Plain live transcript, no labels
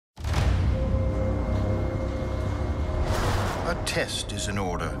A test is in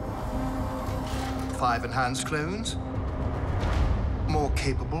order. 5 enhanced clones? More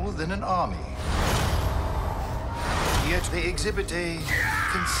capable than an army. Yet they exhibit a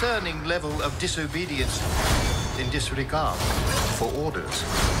concerning level of disobedience and disregard for orders.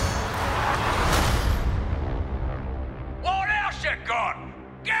 What else you got?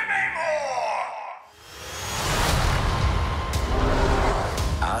 Give me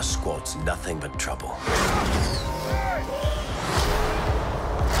more! Our squad's nothing but trouble.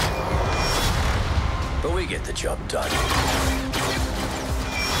 But we get the job done.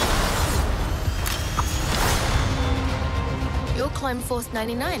 You're Clone Force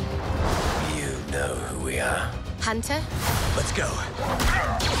 99. You know who we are. Hunter, Let's go.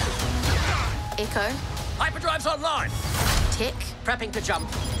 Echo, Hyperdrive's online. Tick, Prepping to jump.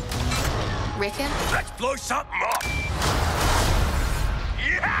 Wrecker, Let's blow something up!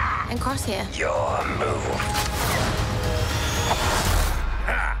 Yeah! and Crosshair. Your move.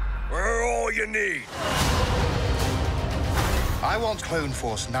 Ha! We're all you need. I want Clone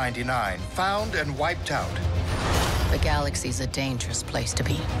Force 99 found and wiped out. The galaxy's a dangerous place to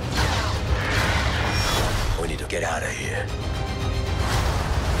be. We need to get out of here.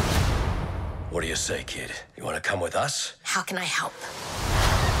 What do you say, kid? You want to come with us? How can I help?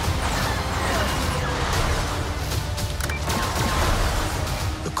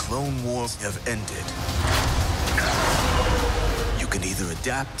 The Clone Wars have ended. You can either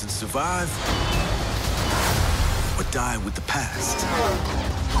adapt and survive, or die with the past.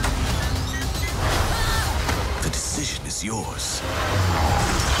 The decision is yours.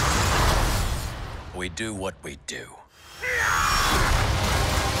 We do what we do.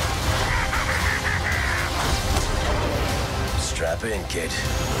 Strap in, kid.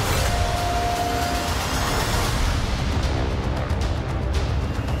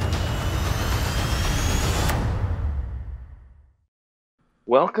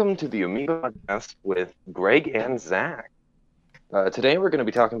 Welcome to the Amigo Podcast with Greg and Zach. Today we're going to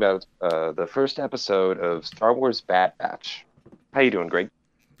be talking about the first episode of Star Wars Bad Batch. How you doing, Greg?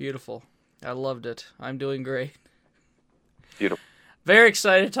 Beautiful. I loved it. I'm doing great. Beautiful. Very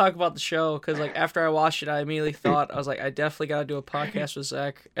excited to talk about the show because, like, after I watched it, I immediately thought, I was like, I definitely got to do a podcast with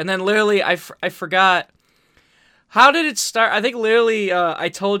Zach. And then literally, I forgot. How did it start? I think literally, I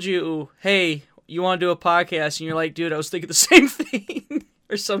told you, hey, you want to do a podcast? And you're like, dude, I was thinking the same thing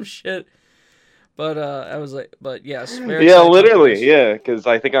or some shit. But I was like, but yes. Very Yeah, excited literally, yeah, because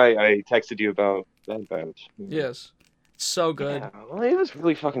I think I texted you about Bad Batch. Yes. It's so good. Yeah, well, it was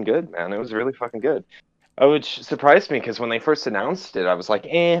really fucking good, man. It was really fucking good. Which surprised me because when they first announced it, I was like,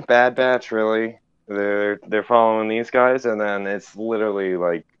 Bad Batch, really? They're following these guys, and then it's literally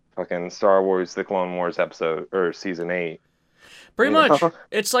like fucking Star Wars: The Clone Wars episode or season 8. Pretty much.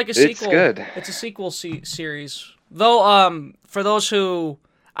 It's like a sequel. It's good. It's a sequel series. Though, for those who,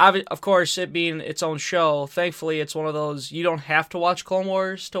 of course, it being its own show, thankfully it's one of those, you don't have to watch Clone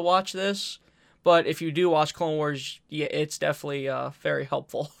Wars to watch this. But if you do watch Clone Wars, yeah, it's definitely very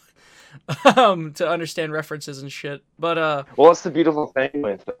helpful to understand references and shit. But well, it's the beautiful thing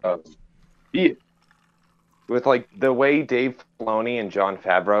with like the way Dave Filoni and Jon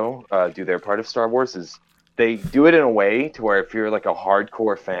Favreau do their part of Star Wars is they do it in a way to where if you're like a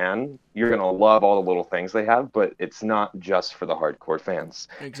hardcore fan, you're gonna love all the little things they have. But it's not just for the hardcore fans.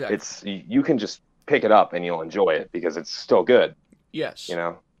 Exactly. You can just pick it up and you'll enjoy it because it's still good. Yes. You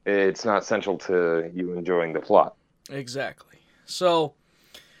know, it's not essential to you enjoying the plot. Exactly. So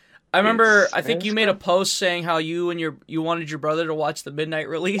I remember, I think you made a post saying how you wanted your brother to watch the midnight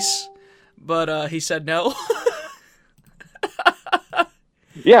release, but he said no.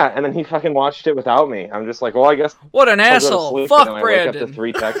 Yeah, and then he fucking watched it without me. I'm just like, well, I guess. What an I'll go to asshole! sleep, Fuck and Brandon. I woke up to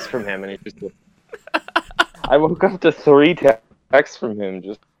 3 texts from him, and he just. I woke up to 3 texts from him,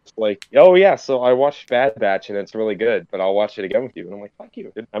 just like, oh yeah, so I watched Bad Batch, and it's really good, but I'll watch it again with you. And I'm like, fuck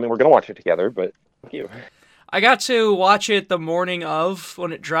you. I mean, we're gonna watch it together, but fuck you. I got to watch it the morning of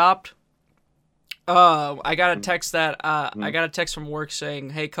when it dropped. I got a text I got a text from work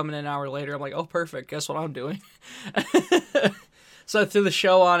saying, "Hey, come in an hour later." I'm like, "Oh, perfect. Guess what I'm doing?" So I threw the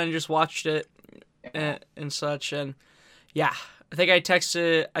show on and just watched it and such. And yeah, I think I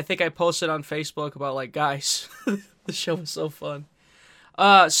posted on Facebook about like, guys, the show was so fun.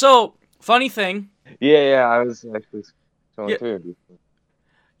 So funny thing. Yeah, I was actually going through it.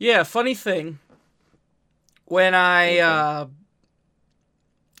 Yeah, funny thing. When I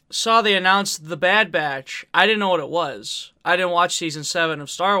saw they announced The Bad Batch, I didn't know what it was. I didn't watch Season 7 of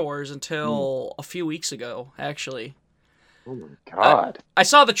Star Wars until a few weeks ago, actually. Oh my god. I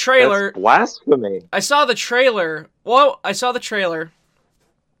saw the trailer. That's blasphemy. I saw the trailer. Well, I saw the trailer.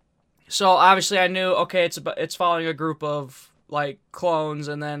 So obviously I knew, okay, it's following a group of like clones,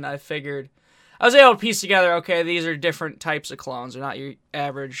 and then I figured I was able to piece together, okay, these are different types of clones. They're not your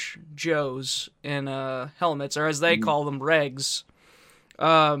average Joes in helmets, or as they call them, regs.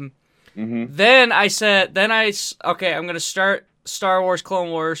 Then I said, okay, I'm gonna start Star Wars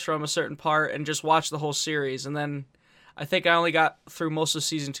Clone Wars from a certain part and just watch the whole series, and then I think I only got through most of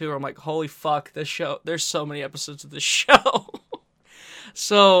season 2 where I'm like, holy fuck, this show, there's so many episodes of this show.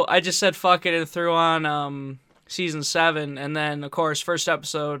 So I just said fuck it and threw on season 7, and then of course first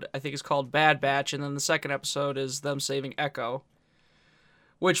episode I think is called Bad Batch, and then the second episode is them saving Echo,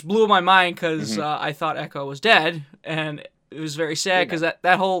 which blew my mind because I thought Echo was dead, and it was very sad because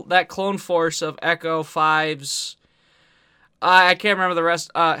that clone force of Echo, Fives, I can't remember the rest,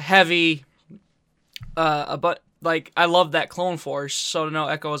 Heavy, but like I loved that clone force, so to know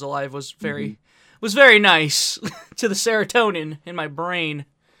Echo was alive was very nice to the serotonin in my brain.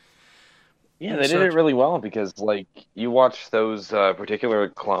 Yeah, they did it really well because, like, you watch those particular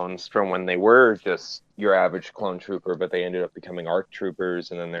clones from when they were just your average clone trooper, but they ended up becoming ARC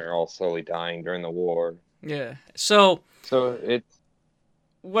troopers, and then they're all slowly dying during the war. Yeah. So it's...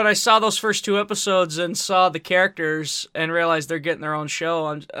 when I saw those first 2 episodes and saw the characters and realized they're getting their own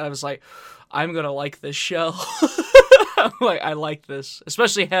show, I was like, I'm going to like this show. I'm like, I like this.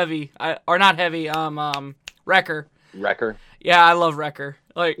 Especially Heavy. Or not Heavy, Wrecker. Wrecker? Yeah, I love Wrecker.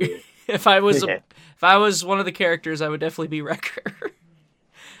 Like... If I was one of the characters, I would definitely be Wrecker.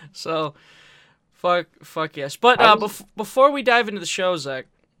 So, fuck yes. But before we dive into the show, Zach,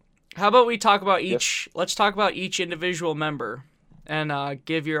 how about we talk about each? Yep. Let's talk about each individual member and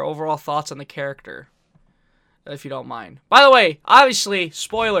give your overall thoughts on the character, if you don't mind. By the way, obviously,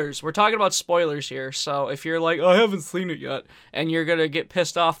 spoilers. We're talking about spoilers here. So if you're like, I haven't seen it yet, and you're gonna get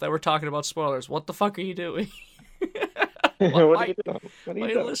pissed off that we're talking about spoilers, what the fuck are you doing? What are you doing? Why are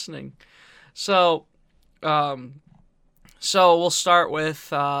you listening? So we'll start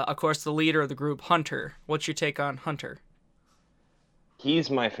with, of course, the leader of the group, Hunter. What's your take on Hunter? He's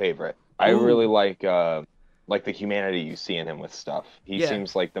my favorite. I really like the humanity you see in him with stuff. He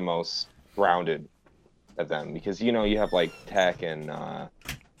seems like the most grounded of them because you have like Tech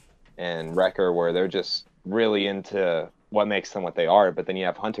and Wrecker where they're just really into what makes them what they are, but then you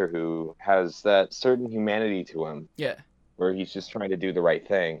have Hunter who has that certain humanity to him. Yeah. Where he's just trying to do the right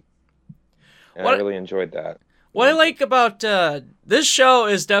thing. And I really enjoyed that. What I like about this show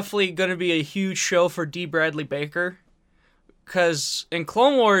is definitely going to be a huge show for D. Bradley Baker. Because in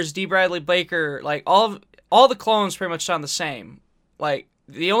Clone Wars, D. Bradley Baker, like all the clones pretty much sound the same. Like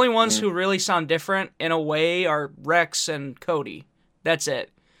the only ones who really sound different in a way are Rex and Cody. That's it.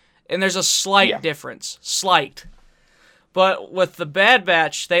 And there's a slight difference. Slight. But with the Bad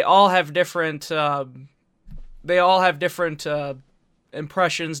Batch, they all have different...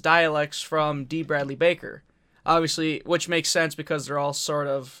 impressions, dialects from D. Bradley Baker. Obviously, which makes sense because they're all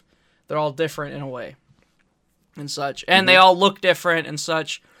different in a way and such. And they all look different and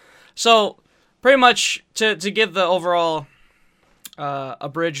such. So, pretty much, to give the overall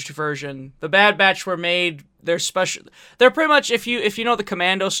abridged version, the Bad Batch were made, they're pretty much, if you know the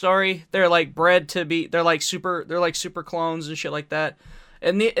Commando story, they're like bred to be, they're like super clones and shit like that.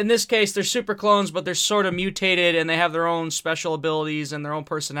 In this case, they're super clones, but they're sort of mutated, and they have their own special abilities and their own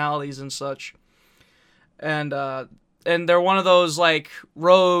personalities and such. And they're one of those like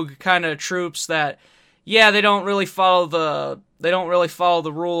rogue kind of troops that, they don't really follow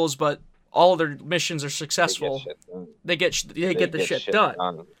the rules, but all of their missions are successful. They get the shit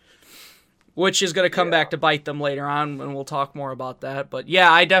done. Which is going to come back to bite them later on, and we'll talk more about that. But yeah,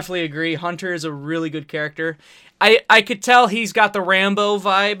 I definitely agree. Hunter is a really good character. I could tell he's got the Rambo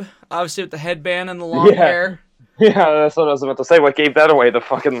vibe, obviously with the headband and the long hair. Yeah, that's what I was about to say. What gave that away? The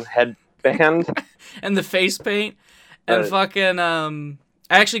fucking headband? And the face paint. And fucking, I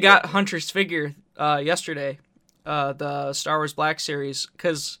actually got Hunter's figure yesterday, the Star Wars Black Series,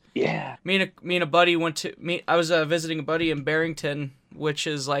 because me and a buddy I was visiting a buddy in Barrington, which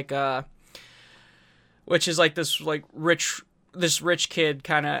is like this like rich kid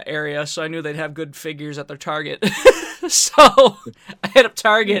kind of area, so I knew they'd have good figures at their Target. So I hit up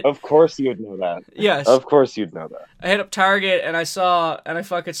Target. Of course you'd know that. Yes. Of course you'd know that. I hit up Target and I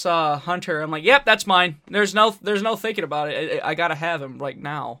fucking saw Hunter. I'm like, yep, that's mine. There's no thinking about it. I gotta have him right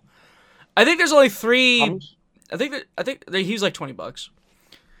now. I think there's only 3. I think he was like $20.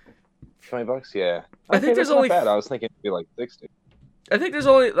 $20, yeah. I think there's only. Bad. I was thinking it'd be like 60. I think there's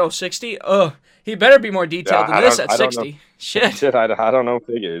only 60. Oh, he better be more detailed than this at 60. Shit. I don't know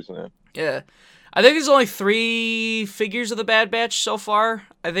figures, man. Yeah. I think there's only 3 figures of the Bad Batch so far.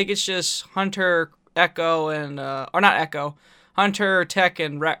 I think it's just Hunter, Echo, and or not Echo. Hunter, Tech,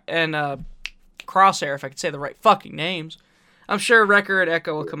 and Crosshair, if I could say the right fucking names. I'm sure Wrecker and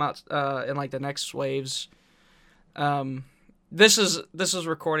Echo will come out in like the next waves. This is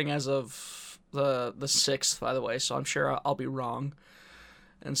recording as of the 6th, by the way, so I'm sure I'll be wrong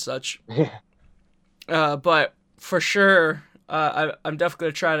and such. But for sure, I'm definitely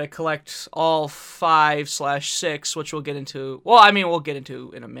gonna try to collect all 5/6, which we'll get into. Well, I mean, we'll get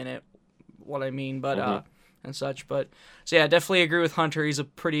into in a minute what I mean, but and such. But so yeah, definitely agree with Hunter. He's a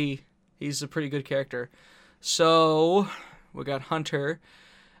pretty good character. So we got Hunter,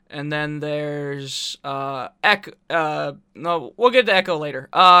 and then there's Echo. No, we'll get to Echo later.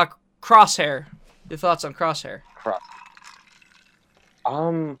 Crosshair. Your thoughts on Crosshair?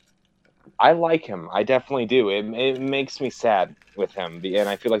 I like him. I definitely do. It makes me sad with him, and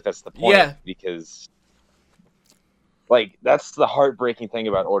I feel like that's the point. Yeah. Because, like, that's the heartbreaking thing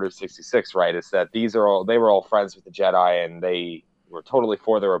about Order 66, right? Is that they were all friends with the Jedi, and they were totally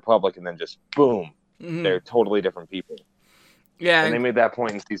for the Republic, and then just boom, they're totally different people. Yeah. And they made that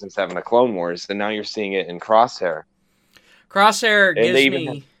point in Season 7 of Clone Wars, and now you're seeing it in Crosshair. Crosshair And they gives even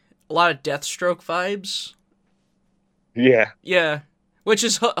me a lot of Deathstroke vibes. Yeah. Yeah. Which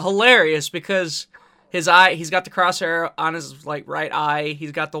is hilarious because his eye, he's got the crosshair on his like right eye.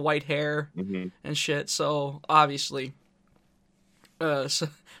 He's got the white hair and shit. So obviously, so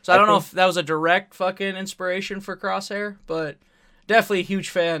I don't know if that was a direct fucking inspiration for Crosshair, but definitely a huge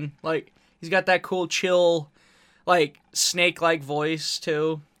fan. Like he's got that cool, chill, like snake-like voice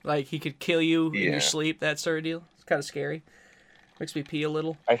too. Like he could kill you in your sleep. That sort of deal. It's kind of scary. Makes me pee a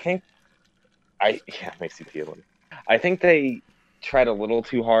little. It makes you pee a little. I think they tried a little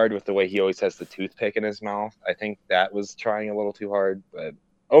too hard with the way he always has the toothpick in his mouth. I think that was trying a little too hard, but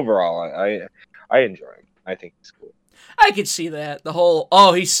overall, I enjoy him. I think he's cool. I could see that. The whole,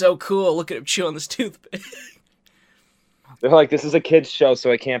 he's so cool. Look at him chewing this toothpick. They're like, this is a kid's show, so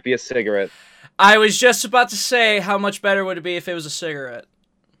it can't be a cigarette. I was just about to say, how much better would it be if it was a cigarette?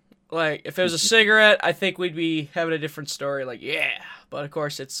 Like, if it was a cigarette, I think we'd be having a different story. Like, yeah. But, of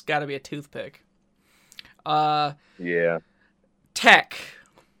course, it's got to be a toothpick. Yeah. Tech.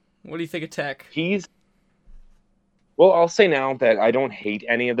 What do you think of Tech? Well, I'll say now that I don't hate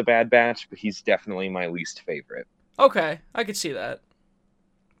any of the Bad Batch, but he's definitely my least favorite. Okay, I could see that.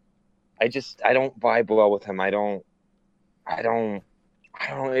 I don't vibe well with him. I don't,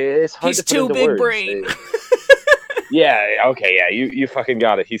 it's hard He's to put too into big words. brain. Yeah, okay, yeah, you fucking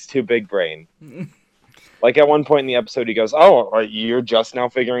got it. He's too big brain. Like, at one point in the episode, he goes, you're just now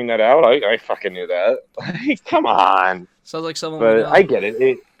figuring that out? I fucking knew that. Like, come on. Sounds like someone But would know. I get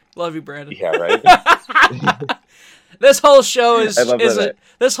it. Love you, Brandon. Yeah, right? This whole show is I love that.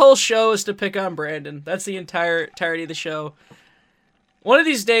 this whole show is to pick on Brandon. That's the entirety of the show. One of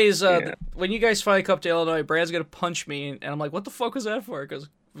these days, when you guys finally come to Illinois, Brandon's gonna punch me, and I'm like, "What the fuck was that for?"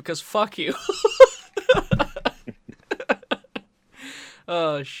 Because fuck you.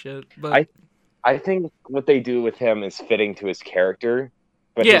 Oh shit! But I think what they do with him is fitting to his character,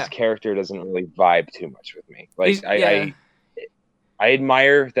 but his character doesn't really vibe too much with me. Like I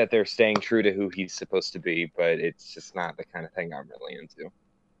admire that they're staying true to who he's supposed to be, but it's just not the kind of thing I'm really into.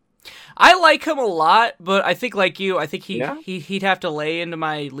 I like him a lot, but I think like you, I think he'd have to lay into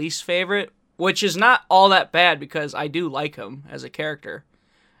my least favorite, which is not all that bad because I do like him as a character,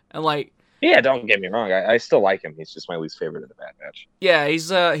 and like. Yeah, don't get me wrong. I still like him. He's just my least favorite of the Bad Batch. Yeah, he's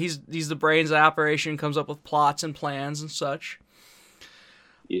the brains of the operation, comes up with plots and plans and such.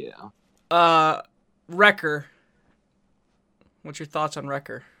 Yeah. Wrecker. What's your thoughts on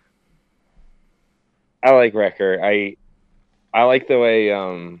Wrecker? I like Wrecker. I like the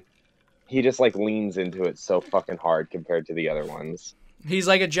way he just like leans into it so fucking hard compared to the other ones. He's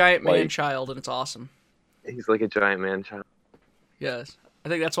like a giant man-child, and it's awesome. He's like a giant man-child. Yes. I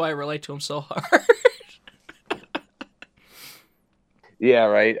think that's why I relate to him so hard. Yeah,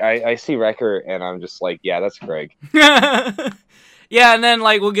 right. I see Wrecker, and I'm just like, yeah, that's Greg. Yeah, and then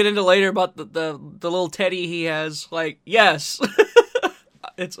like we'll get into later about the little teddy he has. Like, yes,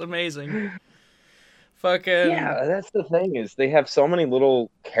 it's amazing. Fucking yeah, that's the thing is they have so many little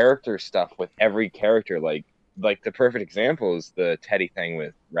character stuff with every character. Like the perfect example is the Teddy thing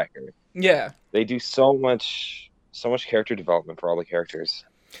with Wrecker. Yeah, they do so much character development for all the characters.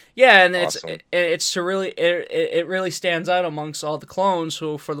 Yeah, and awesome. it's to really it really stands out amongst all the clones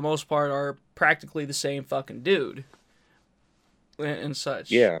who, for the most part, are practically the same fucking dude and such.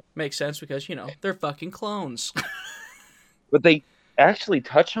 Yeah, makes sense because they're fucking clones. But they actually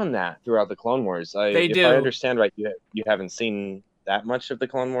touch on that throughout the Clone Wars. If I understand right, you haven't seen that much of the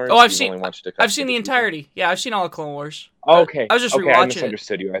Clone Wars. Oh, I've seen the entirety. Yeah, I've seen all the Clone Wars. Oh, okay. I was just rewatching I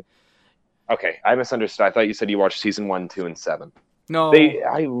misunderstood you. Okay, I misunderstood. I thought you said you watched season 1, 2, and 7. No.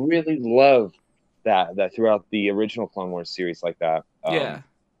 I really love that throughout the original Clone Wars series like that. Yeah.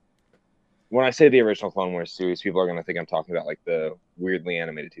 When I say the original Clone Wars series, people are going to think I'm talking about like the weirdly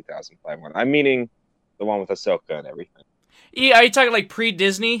animated 2005 one. I'm meaning the one with Ahsoka and everything. Yeah, are you talking like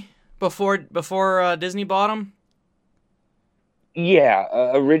pre-Disney? Before Disney bought them? Yeah,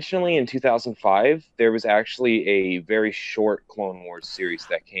 originally in 2005, there was actually a very short Clone Wars series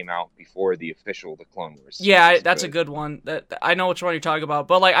that came out before the Clone Wars series. Yeah, that's a good one. That I know which one you're talking about.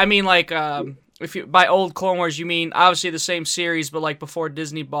 But like, I mean, like, if you by old Clone Wars, you mean obviously the same series, but like before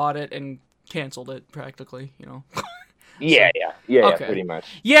Disney bought it and canceled it, practically, you know. Yeah, Okay. pretty much.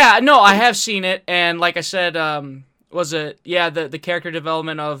 Yeah, no, I have seen it, and like I said, was it? Yeah, the character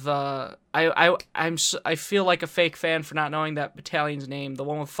development of I feel like a fake fan for not knowing that battalion's name, the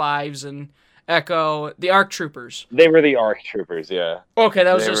one with Fives and Echo, the ARC Troopers. They were the ARC Troopers, yeah. Okay,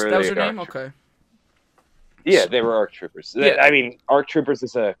 that was They were their the name. ARC Okay. Yeah, they were ARC Troopers. Yeah. I mean, ARC Troopers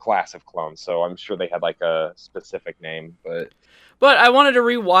is a class of clones, so I'm sure they had like a specific name, but I wanted to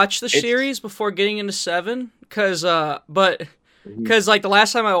rewatch the It's- series before getting into 7, because like the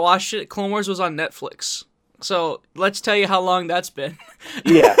last time I watched it, Clone Wars was on Netflix. So let's tell you how long that's been.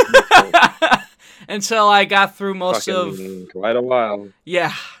 yeah, Until I got through most of quite a while.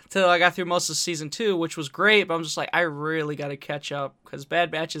 Yeah, till I got through most of season 2, which was great, but I'm just like, I really got to catch up, because Bad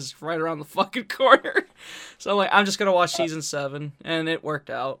Batch is right around the fucking corner. So like, I'm just going to watch season 7, and it worked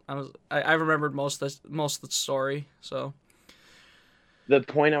out. I remembered most of the story, so. The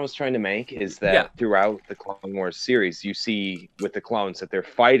point I was trying to make is that Yeah. throughout the Clone Wars series, you see with the clones that they're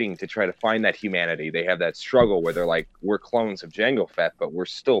fighting to try to find that humanity. They have that struggle where they're like, we're clones of Jango Fett, but we're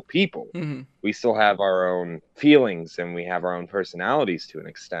still people. Mm-hmm. We still have our own feelings and we have our own personalities to an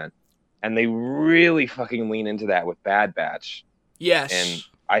extent. And they really fucking lean into that with Bad Batch. Yes. And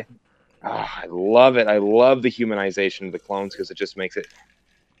I love it. I love the humanization of the clones because it just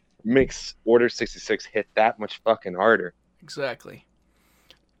makes Order 66 hit that much fucking harder. Exactly.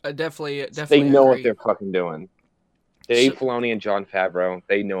 I definitely They know what agree. they're fucking doing. Dave Filoni and Jon Favreau,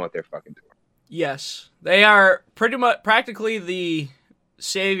 they know what they're fucking doing. Yes. They are practically the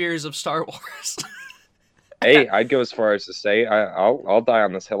saviors of Star Wars. Hey, I'd go as far as to say I'll die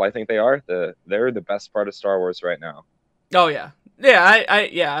on this hill. I think they are they're the best part of Star Wars right now. Oh yeah. Yeah,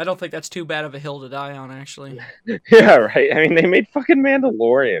 I don't think that's too bad of a hill to die on, actually. Yeah, right. I mean, they made fucking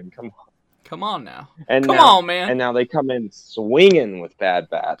Mandalorian. Come on. Come on now. And Come now, on, man. And now they come in swinging with Bad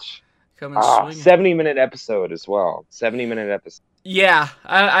Batch. Come and swing. 70-minute episode as well. 70-minute episode. Yeah,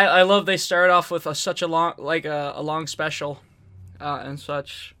 I love they started off with such a long a long special, and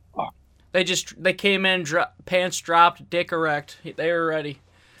such. Oh. They came in, pants dropped, dick erect. They were ready,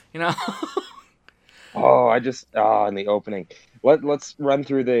 you know. In the opening. Let's run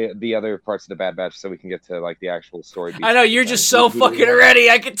through the other parts of the Bad Batch so we can get to like the actual story. I know you're just so fucking ready.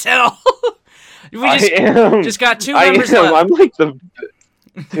 I can tell. We just got 2 members left. I'm like the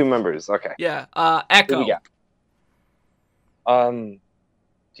 2 members. Okay. Yeah. Who Echo. we got? Do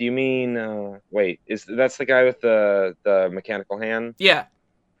you mean? Wait, that's the guy with the mechanical hand? Yeah.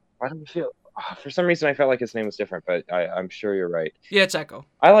 Why do I feel? For some reason, I felt like his name was different, but I'm sure you're right. Yeah, it's Echo.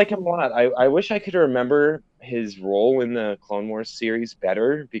 I like him a lot. I wish I could remember his role in the Clone Wars series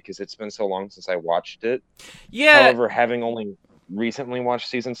better because it's been so long since I watched it. Yeah. However, having only recently watched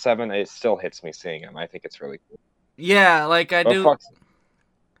season 7, it still hits me seeing him. I think it's really cool. Yeah, like I do. Fuck.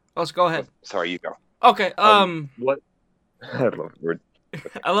 Let's go ahead. Sorry, you go. Okay. What? I love it.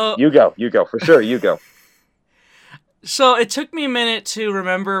 Hello. You go for sure. You go. So it took me a minute to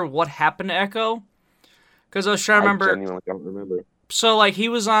remember what happened to Echo, because I was trying to remember. I genuinely don't remember. So like he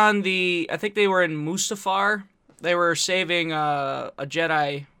was on I think they were in Mustafar. They were saving a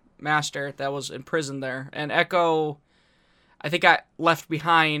Jedi master that was imprisoned there, and Echo, I think, got left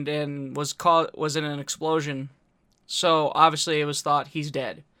behind and was in an explosion. So obviously it was thought he's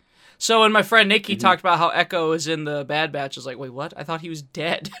dead. So when my friend Nikki talked about how Echo is in the Bad Batch, I was like, wait, what? I thought he was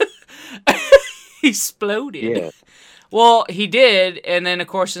dead. He exploded. Yeah. Well, he did, and then of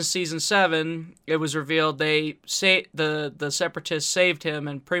course in season 7, it was revealed the Separatists saved him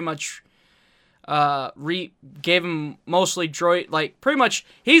and pretty much gave him mostly droid, like pretty much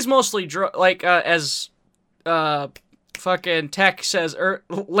he's mostly as fucking Tech says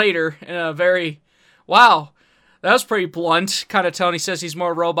later in a very wow. That was pretty blunt kind of tone. He says he's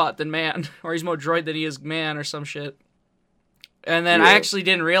more robot than man, or he's more droid than he is man, or some shit. And then I actually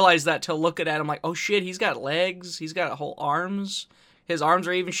didn't realize that till looking at him, like, oh shit, he's got legs, he's got whole arms. His arms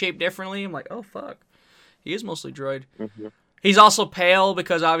are even shaped differently. I'm like, oh fuck, he is mostly droid. Mm-hmm. He's also pale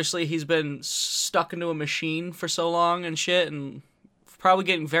because obviously he's been stuck into a machine for so long and shit, and probably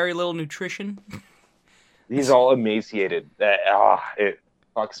getting very little nutrition. He's all emaciated. It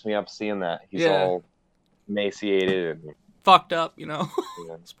fucks me up seeing that. He's all emaciated and fucked up, you know.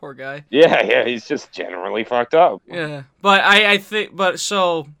 Yeah. This poor guy. Yeah, he's just generally fucked up. Yeah, but I think,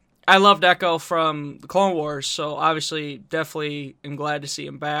 so I loved Echo from the Clone Wars, so obviously, definitely am glad to see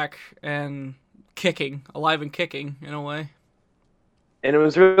him back and kicking, alive and kicking in a way. And it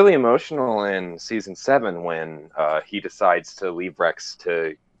was really emotional in season 7 when he decides to leave Rex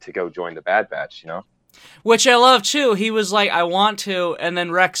to go join the Bad Batch, you know? Which I love too. He was like, I want to, and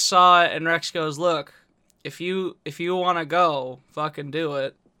then Rex saw it, and Rex goes, look, if you want to go, fucking do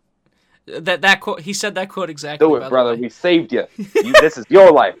it. That quote, he said that quote exactly. Do it, brother. We saved you. This is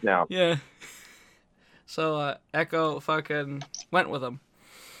your life now. Yeah. So Echo fucking went with him.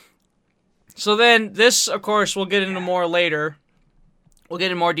 So then this, of course, we'll get into more later. We'll get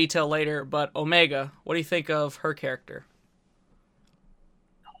into more detail later. But Omega, what do you think of her character?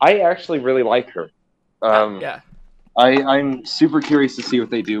 I actually really like her. Yeah. I'm super curious to see what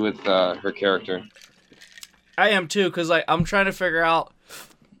they do with her character. I am too, because I'm trying to figure out,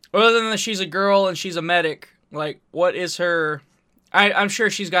 other than that she's a girl and she's a medic, like, what is her... I'm sure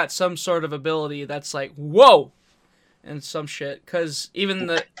she's got some sort of ability that's like, whoa! And some shit. Because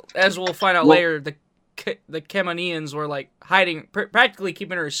even as we'll find out later, the Kaminoans were like hiding, practically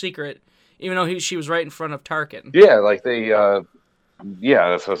keeping her a secret, even though she was right in front of Tarkin. Yeah, like they... yeah,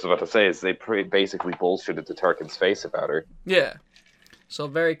 that's what I was about to say, is they basically bullshitted to Tarkin's face about her. Yeah. So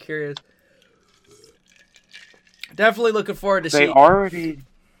very curious. Definitely looking forward to see.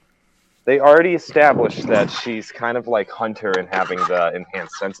 They already established that she's kind of like Hunter and having the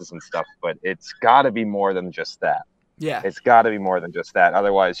enhanced senses and stuff, but it's got to be more than just that. Yeah. It's got to be more than just that.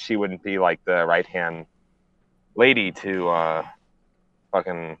 Otherwise, she wouldn't be like the right-hand lady to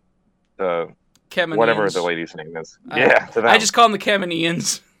fucking the... Kaminoans. Whatever the lady's name is. To them. I just call them the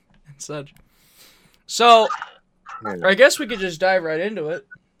Kaminoans and such. So, I guess we could just dive right into it.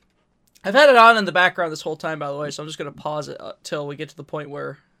 I've had it on in the background this whole time, by the way, so I'm just going to pause it till we get to the point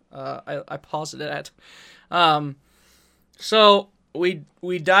where I paused it at. So,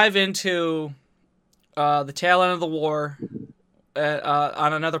 we dive into the tail end of the war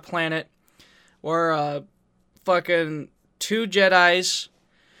on another planet where fucking 2 Jedis...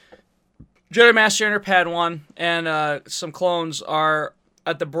 Jedi Master and her Padawan and some clones are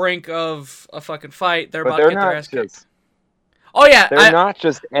at the brink of a fucking fight. They're about to get their ass kicked. Oh yeah, they're not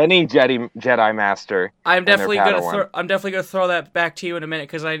just any Jedi Master. I'm definitely gonna throw that back to you in a minute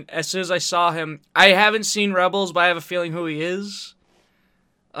because as soon as I saw him, I haven't seen Rebels, but I have a feeling who he is.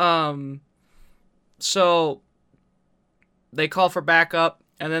 So they call for backup,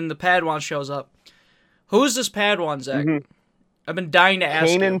 and then the Padawan shows up. Who's this Padawan, Zach? Mm-hmm. I've been dying to ask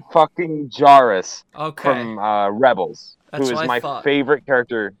Kanan you. fucking Jarrus from Rebels, That's who is my favorite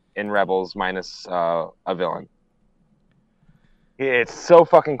character in Rebels minus a villain. It's so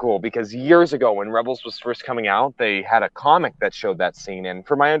fucking cool because years ago when Rebels was first coming out, they had a comic that showed that scene, and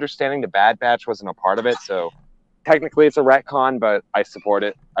from my understanding, the Bad Batch wasn't a part of it, so technically it's a retcon, but I support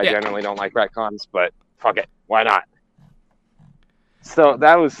it. I generally don't like retcons, but fuck it, why not? So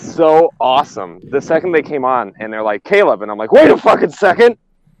that was so awesome. The second they came on and they're like, Caleb, and I'm like, wait a fucking second.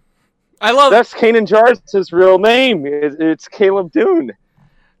 That's Kanan Jarrus' real name. It's Caleb Dune.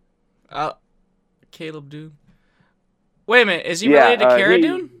 Caleb Dune. Wait a minute, is he related to Cara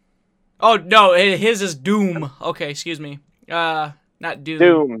Dune? Oh no, his is Doom. Okay, excuse me. Not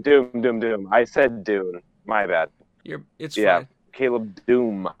Dune. Doom. I said Dune. My bad. It's fine. Caleb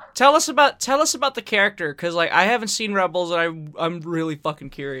Doom. Tell us about the character, because like I haven't seen Rebels, and I'm really fucking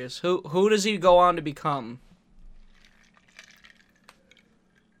curious. Who does he go on to become?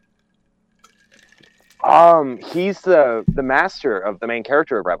 He's the master of the main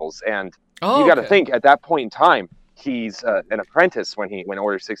character of Rebels, and you got to think at that point in time he's an apprentice when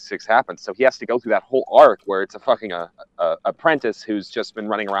Order 66 happens, so he has to go through that whole arc where it's a fucking apprentice who's just been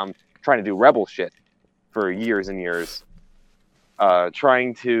running around trying to do rebel shit for years and years.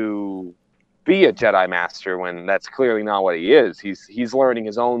 Trying to be a Jedi Master when that's clearly not what he is. He's learning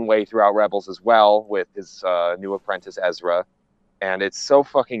his own way throughout Rebels as well with his new apprentice Ezra, and it's so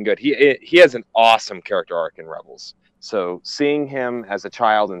fucking good. He has an awesome character arc in Rebels. So seeing him as a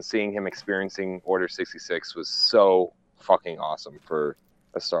child and seeing him experiencing Order 66 was so fucking awesome for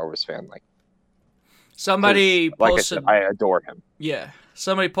a Star Wars fan. Somebody posted, I adore him. Yeah,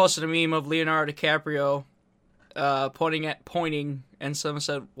 somebody posted a meme of Leonardo DiCaprio pointing, and someone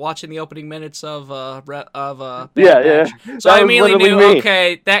said watching the opening minutes of Bad Yeah, Batch. yeah. So That I was immediately knew, literally me.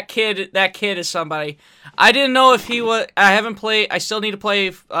 okay, that kid is somebody. I didn't know if he was. I haven't played. I still need to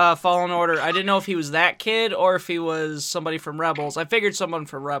play Fallen Order. I didn't know if he was that kid or if he was somebody from Rebels. I figured someone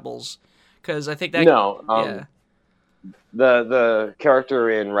from Rebels, because I think that. No, yeah. the character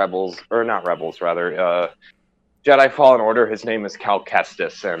in Rebels, or not Rebels, rather, Jedi Fallen Order, his name is Cal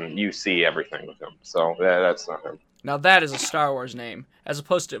Kestis, and you see everything with him. So that's not him. Now that is a Star Wars name, as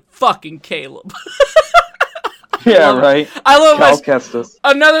opposed to fucking Caleb. Yeah, right. I love Cal my, Kestis.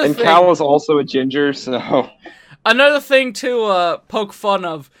 another And thing. Cal was also a ginger, so... Another thing to poke fun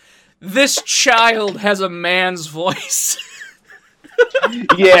of. This child has a man's voice.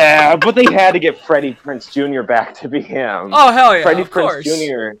 Yeah, but they had to get Freddie Prinze Jr. back to be him. Oh hell yeah! Freddie of Prinze course.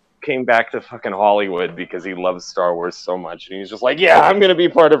 Jr. came back to fucking Hollywood because he loves Star Wars so much, and he's just like, yeah, I'm gonna be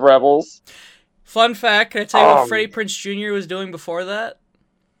part of Rebels. Fun fact: can I tell you what Freddie Prinze Jr. was doing before that?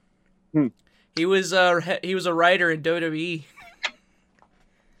 He was a writer in WWE.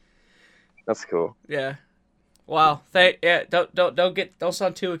 That's cool. Yeah. Wow. Don't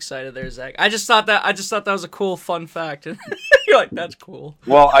sound too excited there, Zach. I just thought that was a cool fun fact. You're like, that's cool.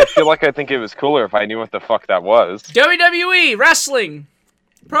 Well, I feel like I think it was cooler if I knew what the fuck that was. WWE wrestling,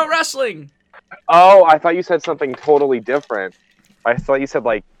 pro wrestling. Oh, I thought you said something totally different. I thought you said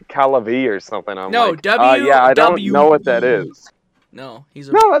like Calavi or something. I'm No, like, yeah, I don't know what that is. No, he's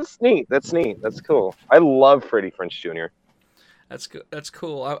a. No, that's neat. That's neat. That's cool. I love Freddie Prinze Jr. That's good. That's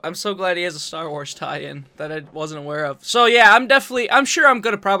cool. I'm so glad he has a Star Wars tie-in that I wasn't aware of. So yeah, I'm sure I'm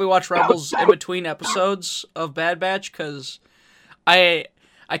gonna probably watch Rebels in between episodes of Bad Batch, because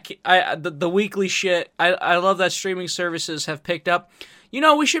the weekly shit. I love that streaming services have picked up. You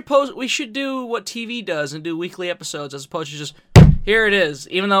know, we should do what TV does and do weekly episodes as opposed to just here it is.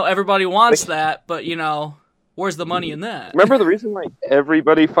 Even though everybody wants that, but you know, where's the money in that? Remember the reason why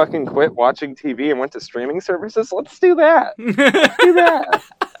everybody fucking quit watching TV and went to streaming services? Let's do that. Let's do that.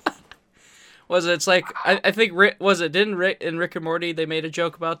 Was it? It's like I think didn't Rick in Rick and Morty they made a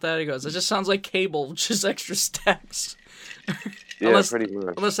joke about that? He goes, "It just sounds like cable, just extra steps." Yeah, pretty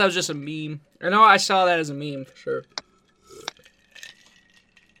much. Unless that was just a meme. I know I saw that as a meme for sure.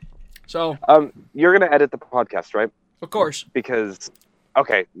 So, you're gonna edit the podcast, right? of course. Because,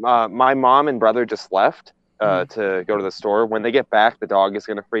 okay, my mom and brother just left to go to the store. When they get back, the dog is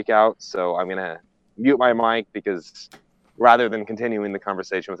gonna freak out. So I'm gonna mute my mic because rather than continuing the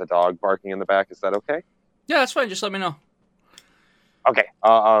conversation with a dog barking in the back, is that okay? Yeah, that's fine. Just let me know. Okay,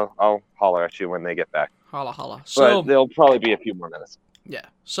 I'll holler at you when they get back. Holla holla. So But there'll probably be a few more minutes. yeah.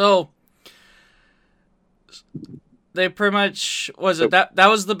 So they pretty much that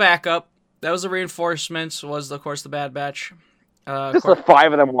was the backup. That was the reinforcements. Was of course the Bad Batch. Just the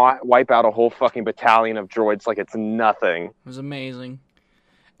 5 of them wipe out a whole fucking battalion of droids like it's nothing. It was amazing.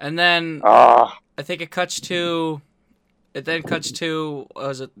 And then Ah, I think it cuts to. It then cuts to.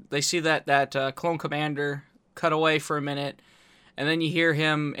 They see that clone commander cut away for a minute, and then you hear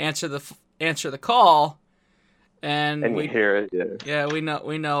him answer the call, and and we you hear it, yeah. yeah we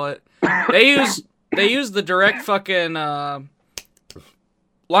know it. They use the direct fucking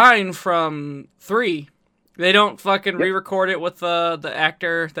line from 3. They don't fucking re-record it with the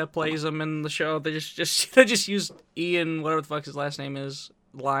actor that plays him in the show. They just use Ian, whatever the fuck his last name is,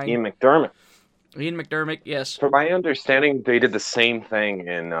 line. Ian McDermott. Ian McDermott, yes. From my understanding, they did the same thing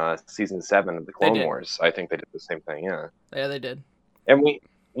in season 7 of the Clone did. Wars. I think they did the same thing, yeah. Yeah, they did. And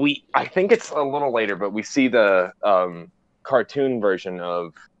we I think it's a little later, but we see the cartoon version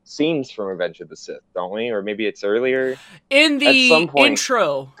of scenes from Revenge of the Sith, don't we? Or maybe it's earlier. In the At some point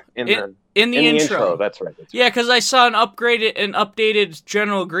intro. In In the intro. That's right. Yeah, because I saw an updated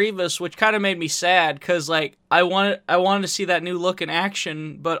General Grievous, which kind of made me sad, because like I wanted to see that new look in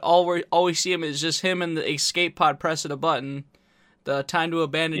action, but all we see him is just him in the escape pod pressing a button, the time to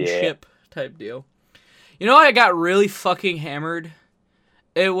abandon ship type deal. You know, I got really fucking hammered.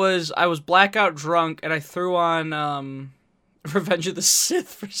 I was blackout drunk, and I threw on Revenge of the Sith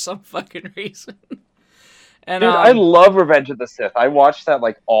for some fucking reason. And Dude, I love Revenge of the Sith. I watch that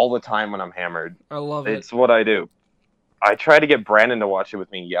like all the time when I'm hammered. I love it. It's what I do. I tried to get Brandon to watch it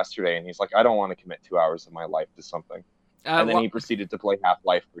with me yesterday, and he's like, I don't want to commit 2 hours of my life to something. And then he proceeded to play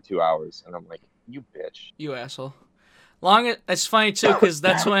Half-Life for 2 hours, and I'm like, you bitch. You asshole. It's funny too, because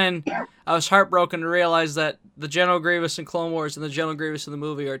that's when I was heartbroken to realize that the General Grievous in Clone Wars and the General Grievous in the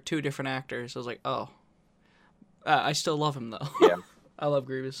movie are 2 different actors. I was like, oh. I still love him though. Yeah. I love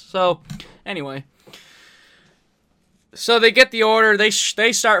Grievous. So, anyway. So they get the order. They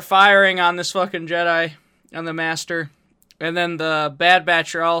start firing on this fucking Jedi, on the Master. And then the Bad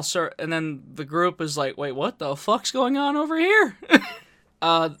Batch are also, and then the group is like, wait, what the fuck's going on over here?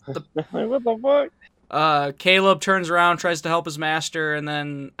 What the fuck? Caleb turns around, tries to help his master, and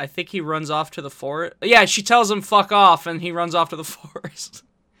then I think he runs off to the forest. Yeah, she tells him fuck off, and he runs off to the forest.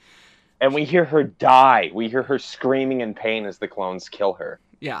 And we hear her die. We hear her screaming in pain as the clones kill her.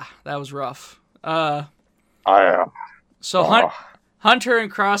 Yeah, that was rough. I So Hunter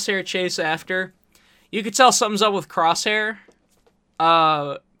and Crosshair chase after. You could tell something's up with Crosshair.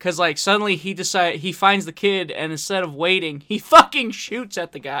 Cause like suddenly he finds the kid, and instead of waiting, he fucking shoots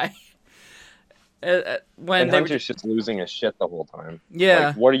at the guy. When Hunter's just losing his shit the whole time. Yeah.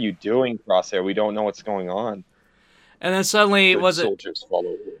 Like, what are you doing, Crosshair? We don't know what's going on. And then suddenly, Soldiers follow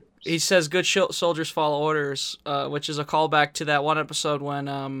orders. He says, "Good soldiers follow orders," which is a callback to that one episode when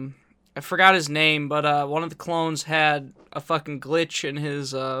I forgot his name, but one of the clones had a fucking glitch in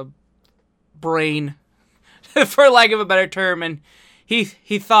his brain, for lack of a better term, and he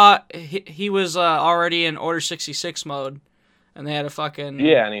thought he was already in Order 66 mode, and they had a fucking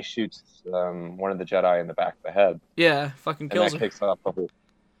and he shoots one of the Jedi in the back of the head. Yeah, fucking kills and that him. kicks off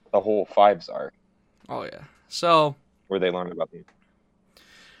the whole Fives arc. Oh yeah, so where they learn about the.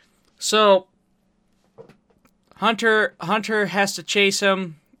 So Hunter has to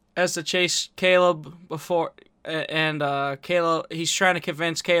chase Caleb before, and Caleb, he's trying to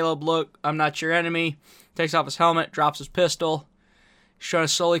convince Caleb, look, I'm not your enemy. Takes off his helmet, drops his pistol. He's trying to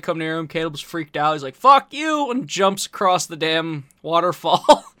slowly come near him. Caleb's freaked out. He's like, fuck you, and jumps across the damn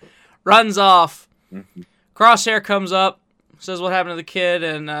waterfall. Runs off. Mm-hmm. Crosshair comes up, says what happened to the kid,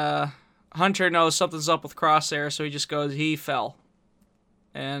 and Hunter knows something's up with Crosshair, so he just goes, he fell.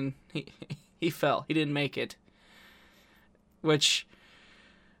 And he fell. He didn't make it. Which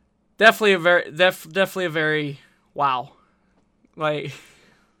definitely a very wow. Like,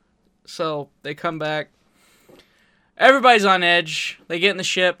 so they come back. Everybody's on edge. They get in the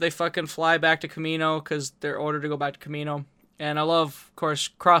ship. They fucking fly back to Camino because they're ordered to go back to Camino. And I love, of course,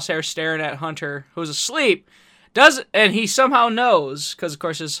 Crosshair staring at Hunter, who's asleep. And he somehow knows because, of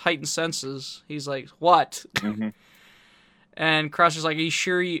course, his heightened senses. He's like, what? Mm-hmm. And Crosshair's like, are you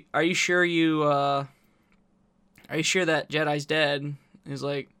sure that Jedi's dead? He's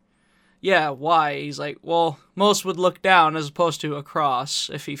like, yeah, why? He's like, well, most would look down as opposed to across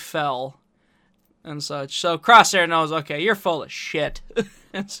if he fell and such. So Crosshair knows, okay, you're full of shit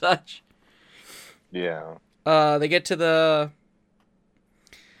and such. Yeah. They get to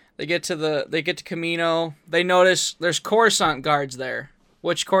Camino. They notice there's Coruscant guards there.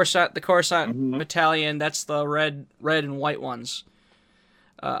 Which Coruscant, the Coruscant battalion, that's the red and white ones.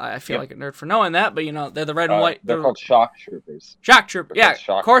 I feel like a nerd for knowing that, but they're the red and white. They're called shock troopers. Shock troopers, yeah.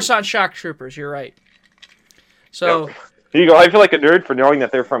 Coruscant shock troopers, you're right. So you go, I feel like a nerd for knowing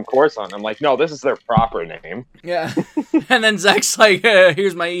that they're from Coruscant. I'm like, no, this is their proper name. Yeah. And then Zach's like,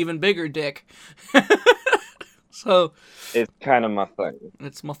 here's my even bigger dick. So it's kind of my thing.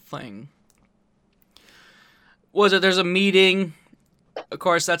 It's my thing. There's a meeting. Of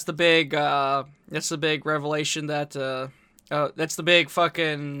course, that's the big revelation that that's the big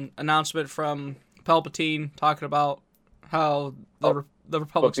fucking announcement from Palpatine talking about how the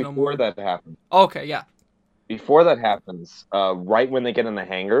Republic's no more. Before that happens. Okay, yeah. Before that happens, right when they get in the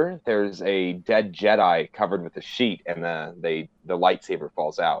hangar, there's a dead Jedi covered with a sheet, and the lightsaber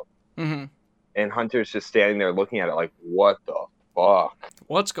falls out. Mm-hmm. And Hunter's just standing there looking at it like, what the fuck?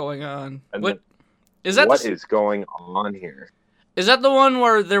 What's going on? And what is going on here? Is that the one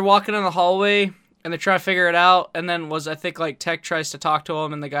where they're walking in the hallway and they're trying to figure it out? And then I think Tech tries to talk to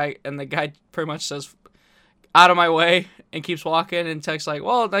him, and the guy pretty much says, "Out of my way," and keeps walking. And Tech's like,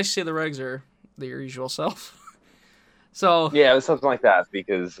 "Well, nice to see the regs are your usual self." So yeah, it was something like that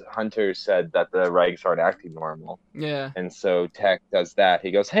because Hunter said that the regs aren't acting normal. Yeah. And so Tech does that.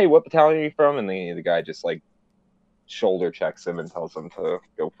 He goes, "Hey, what battalion are you from?" And the guy just like shoulder checks him and tells him to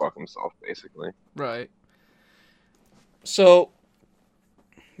go fuck himself, basically. Right. So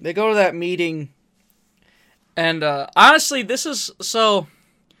they go to that meeting, and honestly, this is so.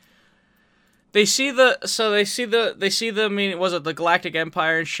 They see the meeting. Was it the Galactic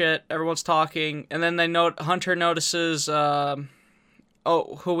Empire and shit? Everyone's talking, and then Hunter notices,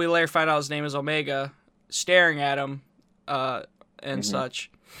 who we later find out his name is Omega, staring at him, and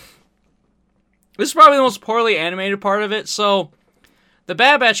such. This is probably the most poorly animated part of it. So, the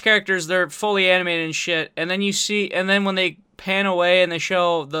Bad Batch characters, they're fully animated and shit, and then when they pan away and they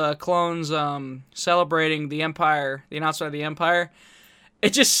show the clones celebrating the Empire, the announcement of the Empire,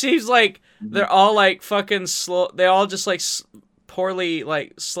 it just seems like they're all like fucking slow. They all just like poorly,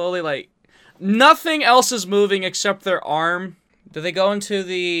 like slowly, like nothing else is moving except their arm. Do they go into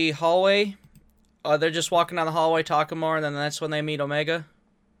the hallway? They're just walking down the hallway talking more, and then that's when they meet Omega.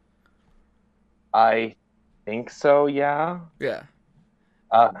 I think so, yeah. Yeah.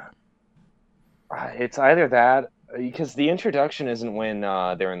 It's either that, because the introduction isn't when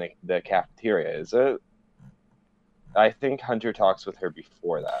they're in the cafeteria, is it? I think Hunter talks with her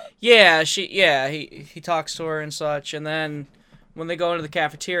before that. Yeah, he talks to her and such, and then when they go into the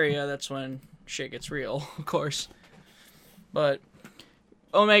cafeteria, that's when shit gets real, of course. But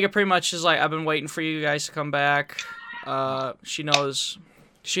Omega pretty much is like, I've been waiting for you guys to come back. She knows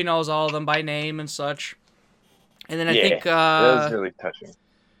all of them by name and such. And then I think that was really touching.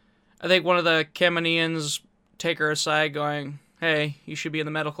 I think one of the Kaminians take her aside, going, "Hey, you should be in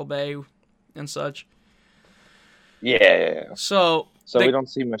the medical bay," and such. Yeah. So we don't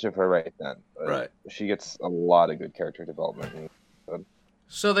see much of her right then. But right. She gets a lot of good character development.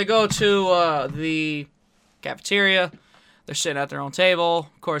 So they go to the cafeteria. They're sitting at their own table.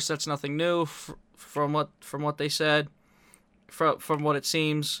 Of course, that's nothing new from what they said. From what it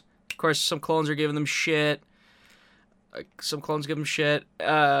seems. Of course, some clones are giving them shit. Some clones give them shit.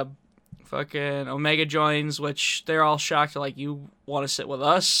 Fucking Omega joins, which they're all shocked. They're like, you want to sit with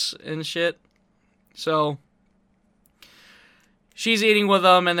us and shit. So she's eating with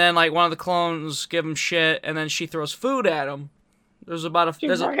them, and then like one of the clones give him shit, and then she throws food at him. Hits him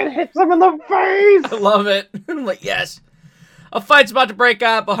in the face. I love it. I'm like, yes. A fight's about to break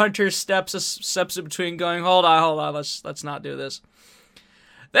out, but Hunter steps in between, going, hold on, let's not do this.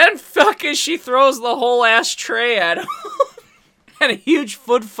 Then fucking she throws the whole ass tray at him. And a huge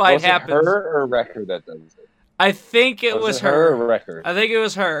food fight happens. Was it her or Wrecker that does it? I think it was her. Or Wrecker? I think it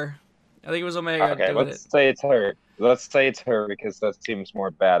was her. I think it was Omega. Okay, let's say it's her. Let's say it's her because that seems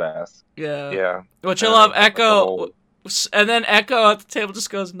more badass. Yeah. Yeah. Which I love. Echo. And then Echo at the table just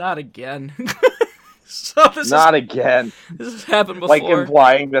goes, not again. So again. This has happened before. Like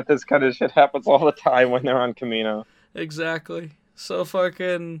implying that this kind of shit happens all the time when they're on Kamino. Exactly. So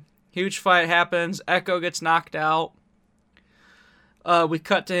fucking huge fight happens. Echo gets knocked out. We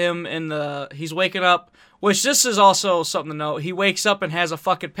cut to him he's waking up, which this is also something to note. He wakes up and has a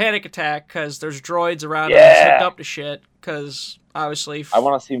fucking panic attack because there's droids around him. He's hooked up to shit because obviously. I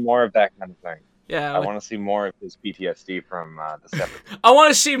want to see more of that kind of thing. Yeah. I want to see more of his PTSD from the Separatists. I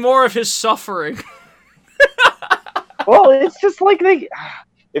want to see more of his suffering. Well, it's just like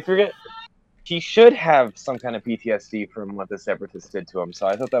he should have some kind of PTSD from what the Separatists did to him. So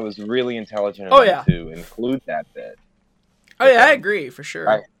I thought that was really intelligent of them to include that bit. Oh yeah, I agree for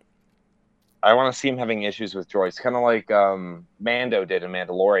sure. I want to see him having issues with droids, kind of like Mando did in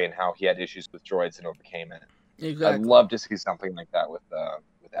Mandalorian, how he had issues with droids and overcame it. Exactly. I'd love to see something like that with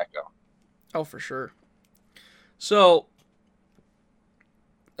Echo. Oh, for sure. So,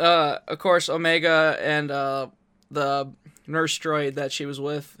 of course, Omega and the nurse droid that she was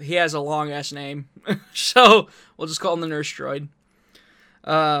with, he has a long ass name, so we'll just call him the nurse droid.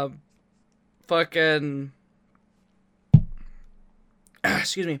 Fucking.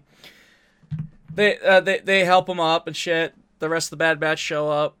 Excuse me. They help him up and shit. The rest of the Bad Batch show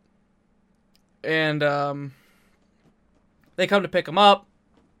up, and they come to pick him up.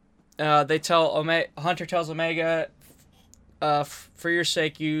 They tell Hunter tells Omega, for your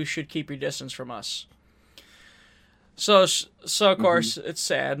sake, you should keep your distance from us. So of course it's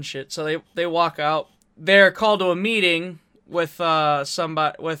sad and shit. So they walk out. They're called to a meeting with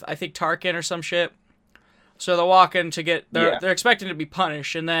somebody, with I think Tarkin or some shit. So they're walking to get. They're expecting to be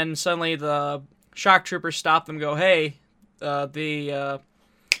punished, and then suddenly the shock troopers stop them. And go, hey, I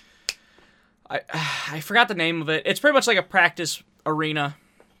forgot the name of it. It's pretty much like a practice arena,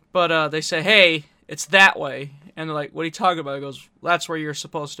 but they say, hey, it's that way, and they're like, what are you talking about? He goes, that's where you're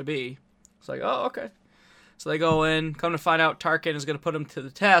supposed to be. It's like, oh, okay. So they go in. Come to find out, Tarkin is going to put them to the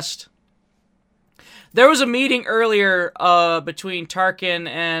test. There was a meeting earlier between Tarkin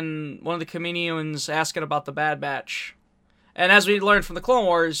and one of the Kaminoans asking about the Bad Batch. And as we learned from the Clone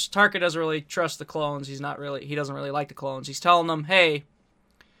Wars, Tarkin doesn't really trust the clones. He doesn't really like the clones. He's telling them, hey,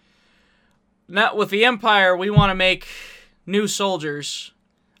 not with the Empire, we want to make new soldiers.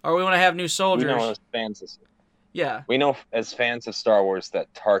 Or we want to have new soldiers. We know as fans as fans of Star Wars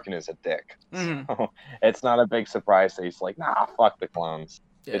that Tarkin is a dick. Mm-hmm. So it's not a big surprise that he's like, nah, fuck the clones.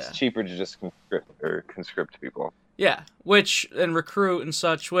 Yeah. It's cheaper to just conscript people. Yeah, and recruit and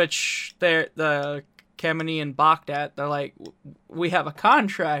such, which the Kamini balked at. They're like, we have a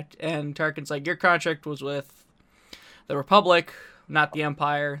contract, and Tarkin's like, your contract was with the Republic, not the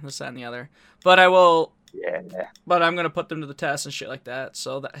Empire, this, that, and the other. But But I'm gonna put them to the test and shit like that.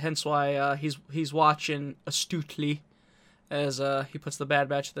 So hence why he's watching astutely as he puts the Bad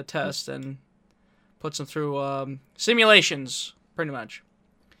Batch to the test and puts them through simulations, pretty much.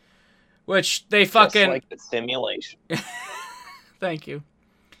 Which they Just fucking... like the simulation. Thank you.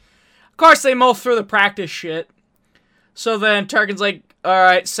 Of course, they mow through the practice shit. So then Tarkin's like,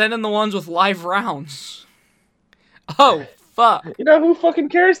 alright, send in the ones with live rounds. Oh, fuck. You know, who fucking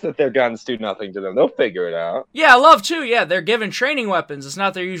cares that their guns do nothing to them? They'll figure it out. Yeah, Love too. Yeah, they're given training weapons. It's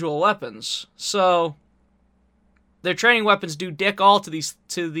not their usual weapons. So their training weapons do dick all to these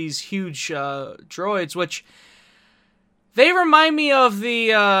huge droids, which they remind me of the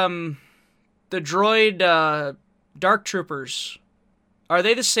droid Dark Troopers. Are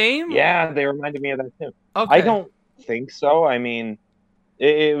they the same? Yeah, they reminded me of that too. Okay. I don't think so. I mean,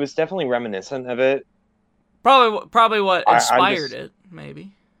 it was definitely reminiscent of it. Probably what inspired just- it,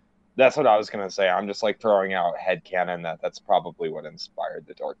 maybe. That's what I was gonna say. I'm just like throwing out headcanon that's probably what inspired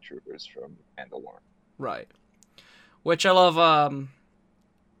the Dark Troopers from Mandalore. Right. Which I love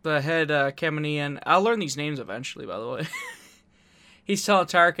the head Kaminian. I'll learn these names eventually, by the way. He's telling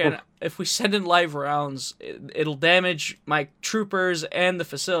Tarkin, if we send in live rounds, it'll damage my troopers and the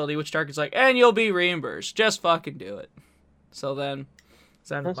facility, which Tarkin's like, and you'll be reimbursed. Just fucking do it. So then,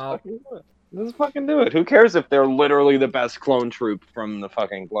 send them out. Let's fucking do it. Who cares if they're literally the best clone troop from the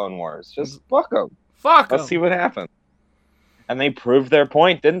fucking Clone Wars? Just fuck them. Fuck them. Let's see what happens. And they proved their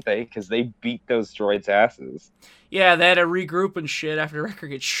point, didn't they? Because they beat those droids' asses. Yeah, they had to regroup and shit after Wrecker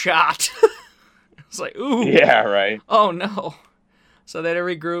gets shot. It's like, ooh. Yeah, right. Oh, no. So they had to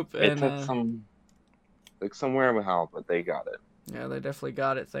regroup It and... took some wearing help, but they got it. Yeah, they definitely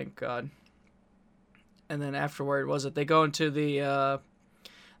got it, thank God. And then afterward, they go into the...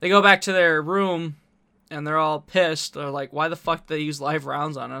 They go back to their room, and they're all pissed. They're like, why the fuck did they use live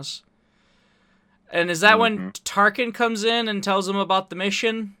rounds on us? And is that when Tarkin comes in and tells them about the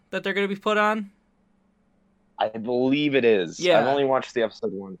mission that they're going to be put on? I believe it is. Yeah. I've only watched the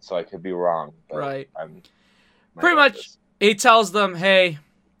episode once, so I could be wrong. But Right. I'm Pretty much, he tells them, hey,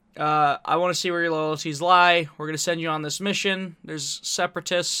 I want to see where your loyalties lie. We're going to send you on this mission. There's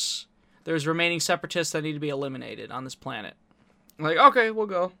separatists. There's remaining separatists that need to be eliminated on this planet. I'm like, okay, we'll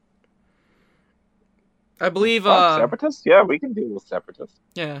go. I believe... Separatists? Yeah, we can deal with separatists.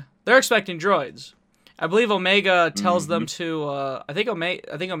 Yeah, they're expecting droids. I believe Omega tells them to... I think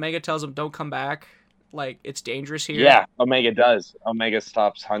Omega tells them, don't come back. Like, it's dangerous here. Yeah, Omega does. Omega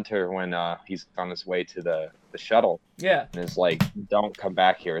stops Hunter when he's on his way to the shuttle. Yeah. And is like, don't come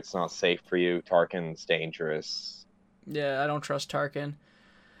back here. It's not safe for you. Tarkin's dangerous. Yeah, I don't trust Tarkin.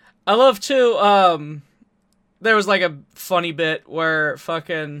 I love, too... There was like a funny bit where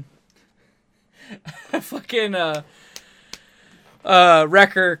fucking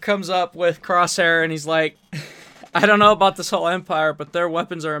Wrecker comes up with Crosshair and he's like, I don't know about this whole Empire, but their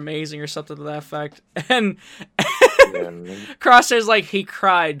weapons are amazing or something to that effect. And Crosshair's like, he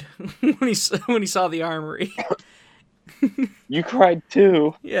cried when he saw the armory. You cried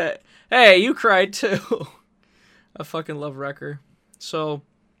too. Yeah. Hey, you cried too. I fucking love Wrecker. So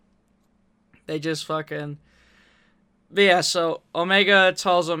they just fucking... But yeah, so Omega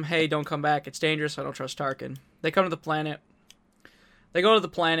tells them, hey, don't come back. It's dangerous. I don't trust Tarkin. They come to the planet. They go to the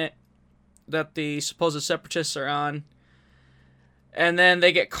planet that the supposed separatists are on. And then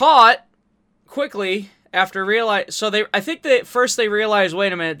they get caught quickly after realize. So I think that first they realize,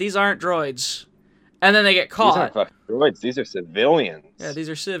 wait a minute, these aren't droids. And then they get caught. These aren't fucking droids. These are civilians. Yeah, these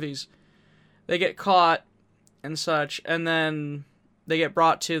are civvies. They get caught and such. And then they get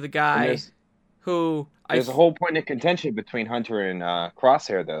brought to the guy who... There's a whole point of contention between Hunter and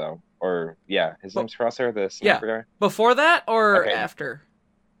Crosshair, though. Or, yeah, his name's Crosshair, the sniper guy? Before that or after?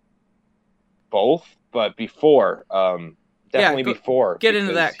 Both, but before. Definitely before. Get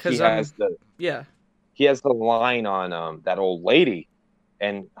into that, because he has the line on that old lady,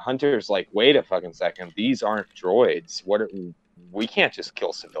 and Hunter's like, wait a fucking second, these aren't droids. We can't just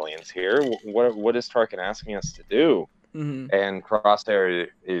kill civilians here. What is Tarkin asking us to do? Mm-hmm. And Crosshair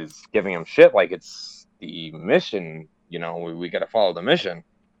is giving him shit like it's the mission, you know, we got to follow the mission.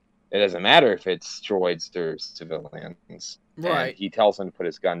 It doesn't matter if it's droids or civilians. Right. And he tells him to put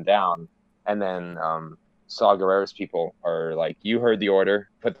his gun down. And then Saw Gerrera's people are like, you heard the order,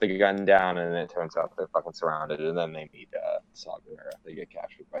 put the gun down. And then it turns out they're fucking surrounded. And then they meet Saw Gerrera. They get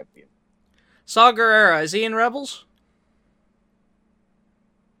captured by the... Saw Gerrera, is he in Rebels?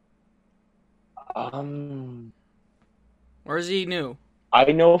 Or is he new? I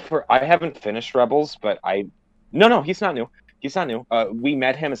haven't finished Rebels, but No, he's not new. He's not new. We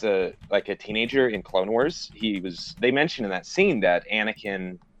met him as a teenager in Clone Wars. They mentioned in that scene that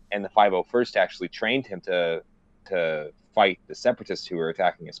Anakin and the 501st actually trained him to fight the Separatists who were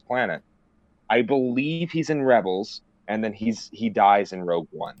attacking his planet. I believe he's in Rebels, and then he dies in Rogue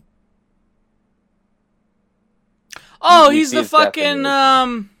One. Oh, he's the fucking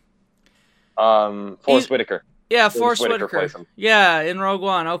Forrest Whitaker. Yeah, Forrest Whitaker Whitaker. plays him. Yeah, in Rogue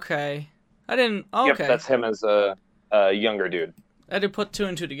One. Okay, I didn't. Oh, Yep, okay, that's him as a younger dude. I didn't put two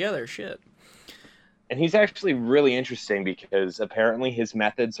and two together. Shit. And he's actually really interesting because apparently his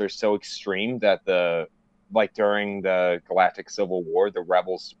methods are so extreme that during the Galactic Civil War, the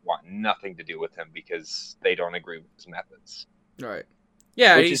rebels want nothing to do with him because they don't agree with his methods. Right.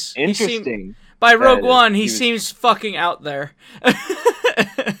 Yeah, Which is interesting. By Rogue One, he he was- seems fucking out there.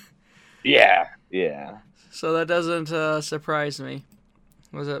 Yeah. So that doesn't surprise me.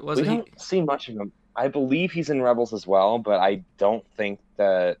 We don't see much of him. I believe he's in Rebels as well, but I don't think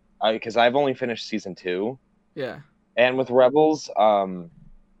that because I've only finished season 2. Yeah. And with Rebels, I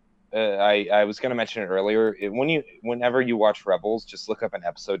was gonna mention it earlier. Whenever you watch Rebels, just look up an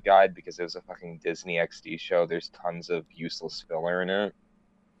episode guide because it was a fucking Disney XD show. There's tons of useless filler in it.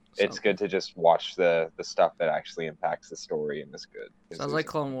 It's good to just watch the stuff that actually impacts the story and is good. Sounds like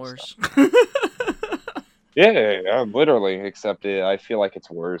Clone Wars. Yeah, literally. Except I feel like it's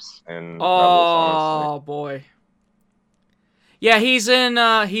worse. And Oh boy. Yeah, he's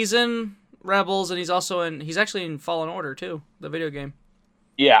in Rebels, and he's actually in Fallen Order too, the video game.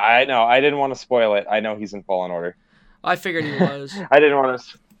 Yeah, I know. I didn't want to spoil it. I know he's in Fallen Order. I figured he was. I didn't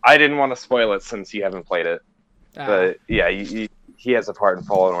want to spoil it since you haven't played it. But yeah, he has a part in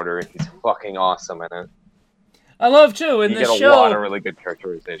Fallen Order, and he's fucking awesome in it. I love too. In you this get a show, lot of really good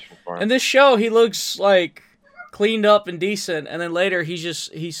characterization for him. in this show, he looks like cleaned up and decent, and then later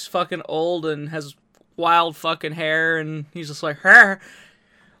he's fucking old and has wild fucking hair, and he's just like,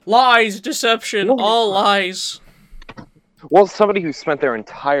 lies, deception, all lies. Well, somebody who spent their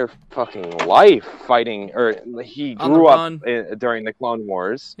entire fucking life fighting, or he On the grew up run. during the Clone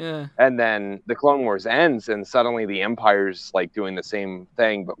Wars, Yeah. and then the Clone Wars ends, and suddenly the Empire's like doing the same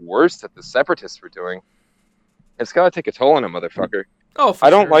thing, but worse that the Separatists were doing. It's gotta take a toll on a motherfucker. Oh, for I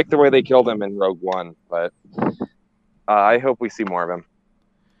don't sure. like the way they killed him in Rogue One, but I hope we see more of him.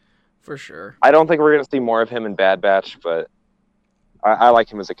 For sure. I don't think we're gonna see more of him in Bad Batch, but I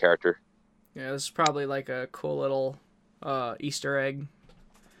like him as a character. Yeah, this is probably like a cool little Easter egg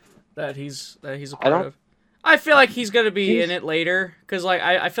that he's a part of. I feel like he's gonna be in it later, because like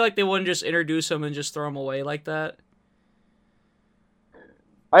I feel like they wouldn't just introduce him and just throw him away like that.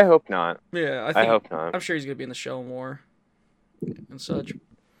 I hope not. Yeah, I hope not. I'm sure he's gonna be in the show more and such.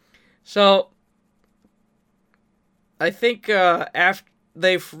 So I think after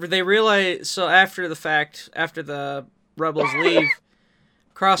they realize, so after the fact, after the rebels leave,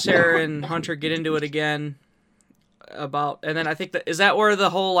 Crosshair and Hunter get into it again about, and then I think is that where the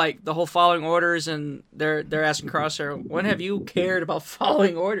whole following orders, and they're asking Crosshair, when have you cared about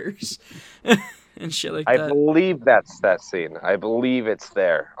following orders? And shit like that. I believe that's that scene. I believe it's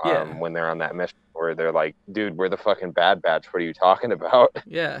there Yeah. when they're on that mission where they're like, dude, we're the fucking Bad Batch. What are you talking about?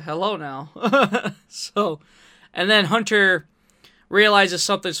 Yeah, hello now. So, and then Hunter realizes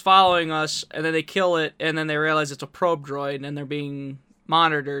something's following us, and then they kill it, and then they realize it's a probe droid, and they're being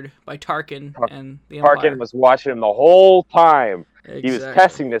monitored by Tarkin and the Empire. Tarkin was watching him the whole time. Exactly. He was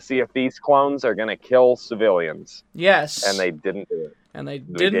testing to see if these clones are going to kill civilians. Yes. And they didn't do it. And they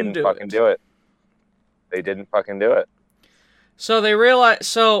They didn't do fucking it. do it. They didn't fucking do it. So they realize,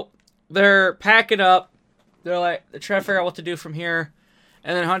 so they're packing up. They're trying to figure out what to do from here.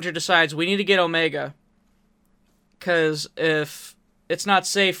 And then Hunter decides we need to get Omega. Because if it's not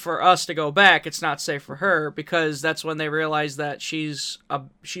safe for us to go back, it's not safe for her. Because that's when they realize that she's a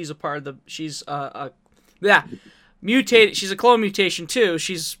part of the, mutated. She's a clone mutation too.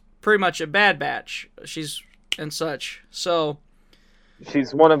 She's pretty much a Bad Batch. She's and such. So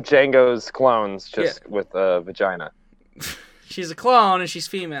She's one of Django's clones, just with a vagina. she's a clone and she's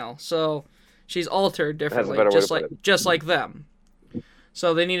female, so she's altered differently, better way to put it. just like them.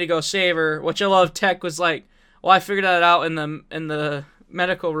 So they need to go save her. Which I love. Tech was like, "Well, I figured that out in the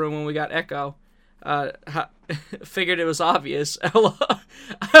medical room when we got Echo. Figured it was obvious."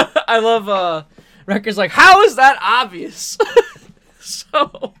 I love. Wrecker's like, "How is that obvious?"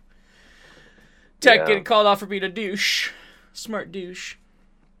 So Tech getting called out for being a douche. Smart douche.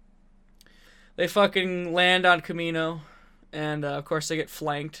 They fucking land on Kamino, and of course they get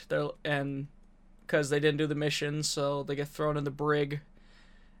flanked. Because they didn't do the mission, so they get thrown in the brig.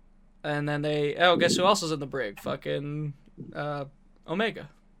 And then guess who else is in the brig? Fucking Omega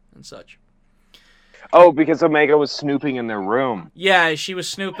and such. Oh, because Omega was snooping in their room. Yeah, she was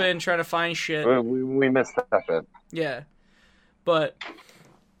snooping, trying to find shit. We missed that bit. Yeah, but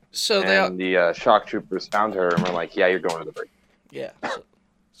so the shock troopers found her and were like, "Yeah, you're going to the brig." Yeah,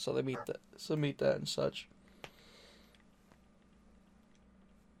 so they meet that and such.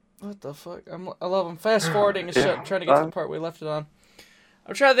 What the fuck? I love them. Fast forwarding and shit, trying to get to the part we left it on.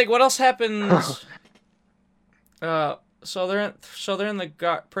 I'm trying to think what else happens. So they're in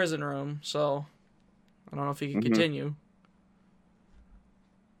the prison room. So I don't know if you can continue.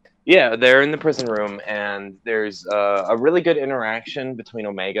 Yeah, they're in the prison room, and there's a really good interaction between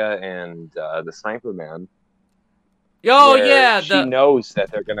Omega and the Sniper Man. Oh where yeah, she knows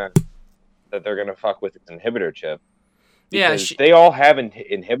that they're gonna fuck with its inhibitor chip. Yeah, they all have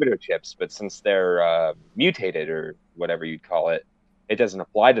inhibitor chips, but since they're mutated or whatever you'd call it, it doesn't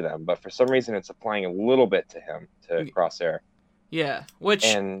apply to them. But for some reason, it's applying a little bit to him, to Crosshair. Yeah,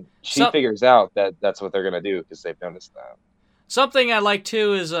 and she figures out that that's what they're gonna do because they've noticed that. Something I like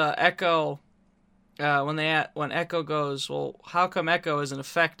too is Echo. When Echo goes, well, how come Echo isn't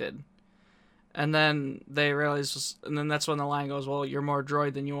affected? And then they realize, and then that's when the line goes, well, you're more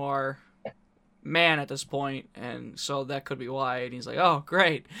droid than you are man at this point, and so that could be why. And he's like, oh,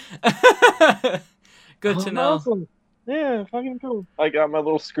 great. Good to know. Awesome. Yeah, fucking cool. I got my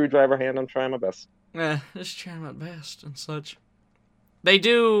little screwdriver hand. I'm trying my best. Just trying my best and such. They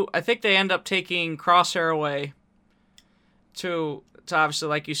do. I think they end up taking Crosshair away. To obviously,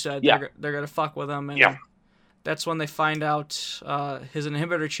 like you said, they're gonna fuck with him, and that's when they find out his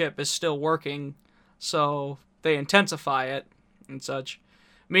inhibitor chip is still working, so they intensify it and such.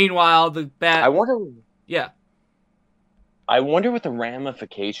 Meanwhile, the bat. I wonder. Yeah. I wonder what the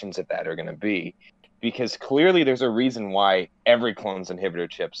ramifications of that are gonna be, because clearly there's a reason why every clone's inhibitor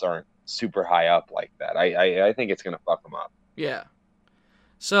chips aren't super high up like that. I think it's gonna fuck them up. Yeah.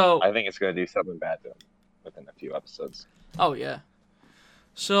 So. I think it's gonna do something bad to them within a few episodes. Oh, yeah.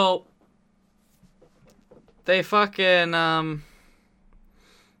 So, they fucking,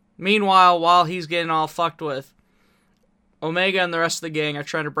 meanwhile, while he's getting all fucked with, Omega and the rest of the gang are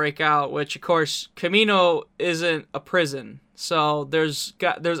trying to break out, which, of course, Kamino isn't a prison, so there's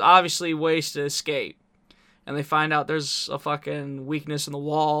obviously ways to escape. And they find out there's a fucking weakness in the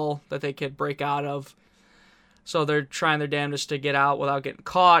wall that they could break out of. So they're trying their damnedest to get out without getting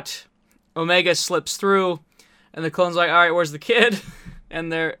caught. Omega slips through. And the clone's like, all right, where's the kid? And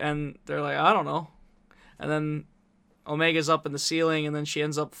they're like, I don't know. And then Omega's up in the ceiling, and then she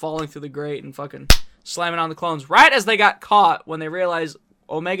ends up falling through the grate and fucking slamming on the clones right as they got caught when they realize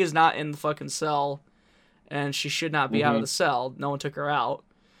Omega's not in the fucking cell, and she should not be out of the cell. No one took her out.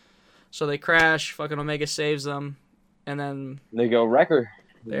 So they crash. Fucking Omega saves them, and then they go, Wrecker,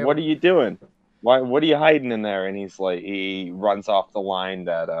 what are you doing? What are you hiding in there? And he runs off the line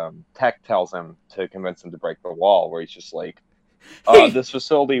that Tech tells him to convince him to break the wall, where he's just like, this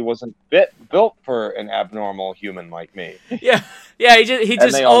facility wasn't built for an abnormal human like me. Yeah, he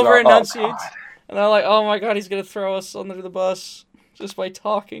just over enunciates, and they're like, oh my god, he's gonna throw us under the bus just by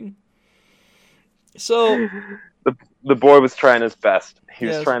talking. So the boy was trying his best. He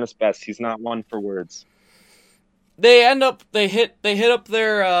was trying his best. He's not one for words. They hit up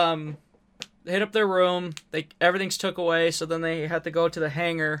their room. Everything's took away, so then they had to go to the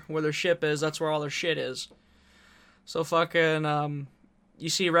hangar where their ship is. That's where all their shit is. So fucking you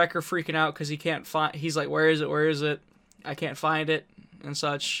see Wrecker freaking out because he can't find. He's like, "Where is it? Where is it? I can't find it," and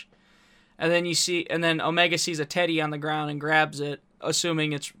such. And then Omega sees a teddy on the ground and grabs it,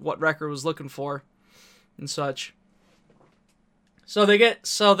 assuming it's what Wrecker was looking for, and such. So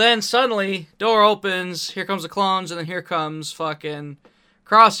then suddenly door opens. Here comes the clones, and then here comes fucking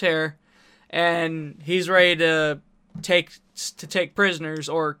Crosshair. And he's ready to take prisoners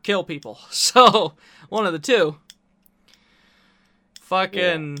or kill people. So, one of the two.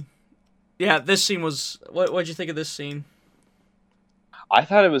 Fucking... Yeah, this scene was... What'd you think of this scene? I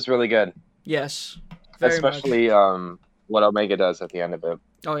thought it was really good. Yes. Especially what Omega does at the end of it.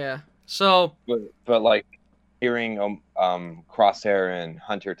 Oh, yeah. So... But like, hearing Crosshair and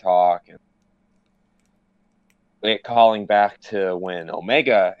Hunter talk and calling back to when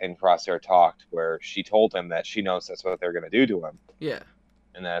Omega and Crosshair talked, where she told him that she knows that's what they're going to do to him. Yeah.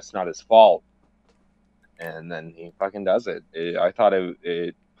 And that it's not his fault. And then he fucking does it. I thought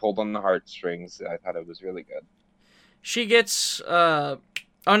it pulled on the heartstrings. I thought it was really good. She gets, oh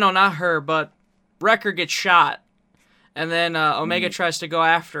no, not her, but Wrecker gets shot. And then Omega tries to go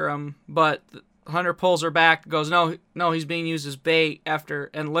after him, but Hunter pulls her back, goes, no, he's being used as bait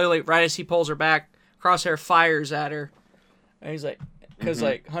and literally right as he pulls her back, Crosshair fires at her, and he's like, because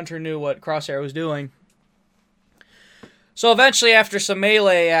like Hunter knew what Crosshair was doing. So eventually, after some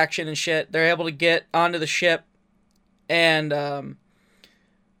melee action and shit, they're able to get onto the ship, and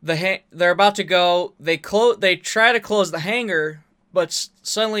they're about to go. They try to close the hangar, but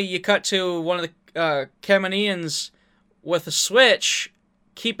suddenly you cut to one of the Kaminoans with a switch,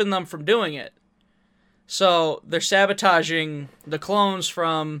 keeping them from doing it. So they're sabotaging the clones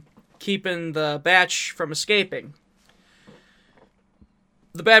from keeping the batch from escaping.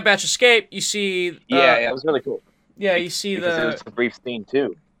 the Bad Batch escape. You see, Yeah, it was really cool. yeah, you see Because it the was a brief scene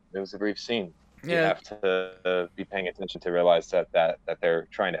too. It was a brief scene. You Yeah. have to be paying attention to realize that they're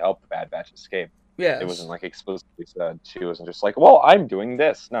trying to help the Bad Batch escape. yeah. It wasn't like explicitly said. She wasn't just like, "Well, I'm doing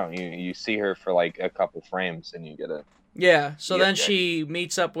this." No, you see her for like a couple frames, and you get a Yeah, so Yeah, then yeah. she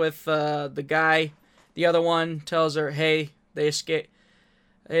meets up with the guy. The other one tells her, "Hey, they escaped.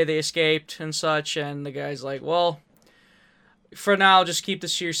 Hey, they escaped and such." And the guy's like, "Well, for now, just keep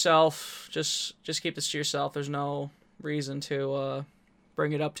this to yourself. Just keep this to yourself. There's no reason to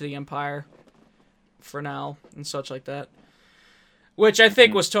bring it up to the Empire for now and such like that." Which I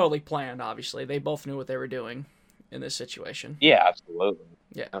think was totally planned. Obviously, they both knew what they were doing in this situation. Yeah, absolutely.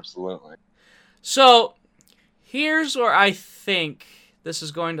 Yeah. Absolutely. So, here's where I think this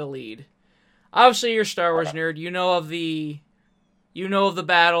is going to lead. Obviously, you're a Star Wars nerd. You know of the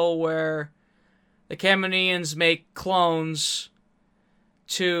battle where the Kaminoans make clones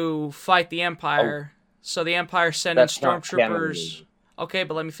to fight the Empire. So the Empire send in That's not stormtroopers. canon. Okay,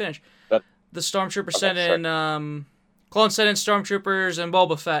 but let me finish. That- The stormtroopers Okay, sent in clones sent in stormtroopers and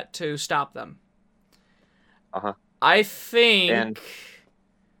Boba Fett to stop them. Uh-huh. I think. And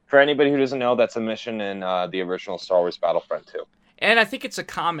for anybody who doesn't know, that's a mission in the original Star Wars Battlefront 2. And I think it's a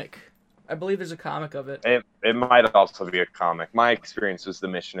comic. I believe there's a comic of it. It might also be a comic. My experience was the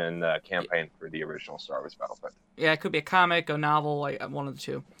mission in the campaign for the original Star Wars Battlefront. Yeah, it could be a comic, a novel, like one of the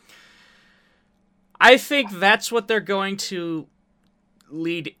two. I think that's what they're going to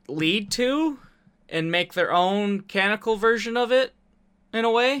lead to, and make their own canonical version of it, in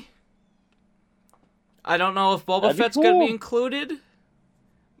a way. I don't know if Boba That'd be Fett's going to cool. be included,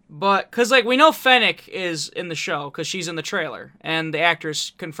 but because like we know Fennec is in the show because she's in the trailer, and the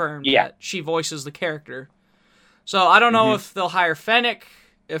actress confirmed that she voices the character. So I don't know if they'll hire Fennec,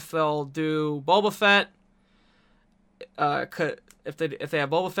 if they'll do Boba Fett, if they have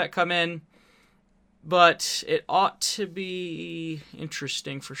Boba Fett come in, but it ought to be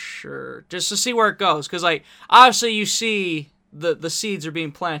interesting for sure, just to see where it goes. Because like obviously you see the seeds are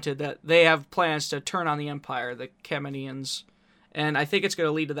being planted that they have plans to turn on the Empire, the Kaminoans, and I think it's going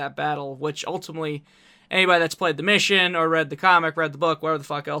to lead to that battle, which ultimately anybody that's played the mission or read the comic, read the book, whatever the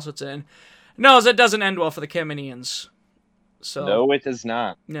fuck else it's in, knows it doesn't end well for the Kaminoans. So No, it does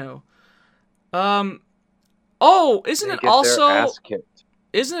not. no. Oh, isn't They it get their also ass kicked.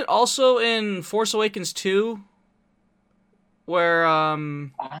 isn't it also in Force Awakens 2 where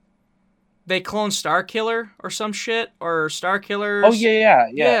they clone Starkiller or some shit, or Starkillers? Oh yeah.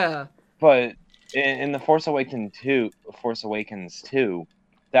 Yeah. But in the Force Awakens 2,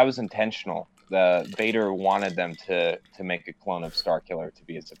 that was intentional. The Vader wanted them to make a clone of Starkiller to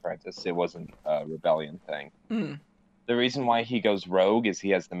be his apprentice. It wasn't a rebellion thing. Hmm. The reason why he goes rogue is he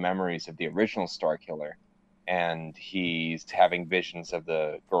has the memories of the original Starkiller, and he's having visions of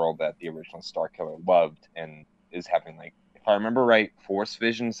the girl that the original Starkiller loved, and is having, like, if I remember right, Force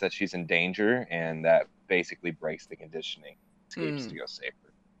visions that she's in danger, and that basically breaks the conditioning. Escapes to go save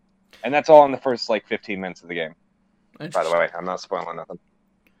her. And that's all in the first, like, 15 minutes of the game. By the way, I'm not spoiling nothing.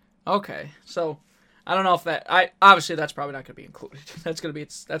 Okay, so I don't know if obviously that's probably not going to be included. That's going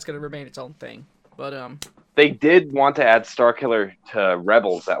to remain its own thing. But They did want to add Starkiller to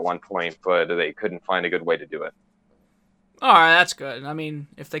Rebels at one point, but they couldn't find a good way to do it. all right, that's good. I mean,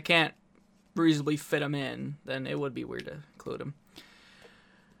 if they can't reasonably fit him in, then it would be weird to include him.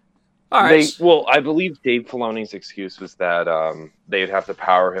 All right. Well, I believe Dave Filoni's excuse was that they'd have to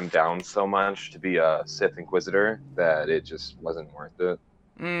power him down so much to be a Sith Inquisitor that it just wasn't worth it.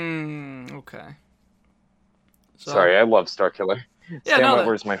 Okay. So, Sorry, I love Starkiller. Yeah, Sam no,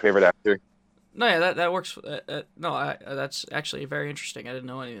 Witwer's my favorite actor. No, yeah, that works. No, that's actually very interesting. I didn't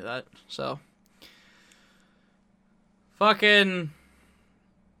know any of that. So, fucking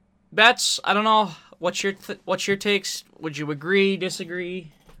bets. I don't know. What's your takes? Would you agree?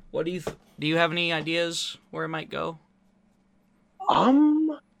 Disagree? What do you have any ideas where it might go?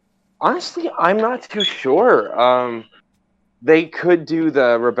 Honestly, I'm not too sure. They could do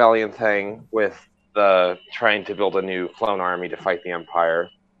the rebellion thing with the trying to build a new clone army to fight the Empire.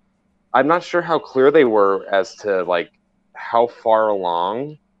 I'm not sure how clear they were as to, like, how far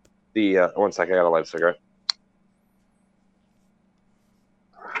along the... one second, I got a light cigarette.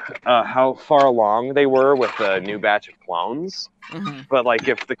 How far along they were with the new batch of clones. Mm-hmm. But, like,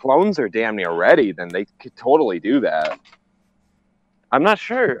 if the clones are damn near ready, then they could totally do that. I'm not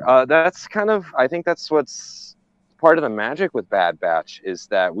sure. I think that's what's part of the magic with Bad Batch, is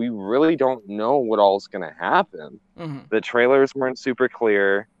that we really don't know what all's going to happen. Mm-hmm. The trailers weren't super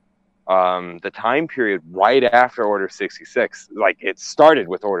clear. The time period right after Order 66, like, it started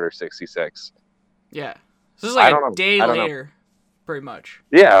with Order 66. Yeah. This is like a day I don't know. later, pretty much.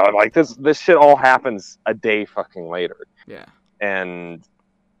 Yeah, like this shit all happens a day fucking later. Yeah. And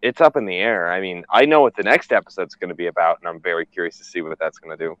it's up in the air. I mean, I know what the next episode's going to be about, and I'm very curious to see what that's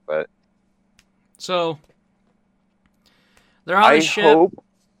going to do. But so they're on the ship. Hope...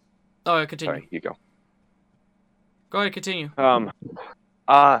 Oh, continue. Sorry, you go. Go ahead, continue.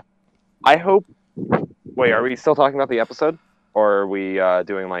 I hope. Wait, are we still talking about the episode, or are we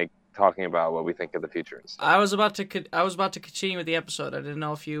doing like talking about what we think of the future and stuff? I was about to continue with the episode. I didn't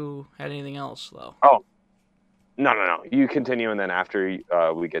know if you had anything else though. Oh. No. You continue, and then after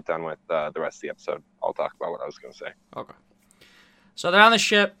we get done with the rest of the episode, I'll talk about what I was going to say. Okay. So they're on the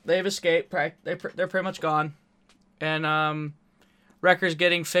ship. They've escaped. They're pretty much gone. And Wrecker's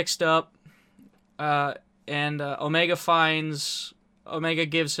getting fixed up. And Omega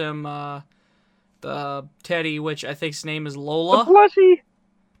gives him the teddy, which I think his name is Lola. The plushie!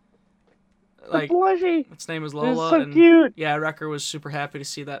 Like, the plushie! Its name is Lola. It's so cute! Yeah, Wrecker was super happy to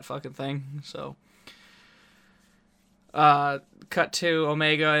see that fucking thing, so... cut to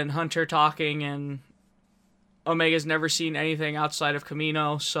Omega and Hunter talking, and Omega's never seen anything outside of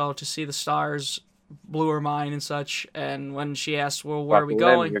Camino, so to see the stars blew her mind and such. And when she asked, well, where are we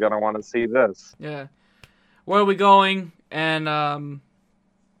going? You're gonna want to see this. Yeah. Where are we going? And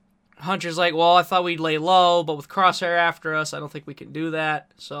Hunter's like, well, I thought we'd lay low, but with Crosshair after us, I don't think we can do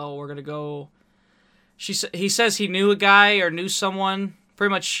that, so we're gonna go... He says he knew a guy or knew someone, pretty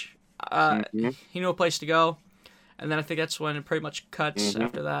much, he knew a place to go. And then I think that's when it pretty much cuts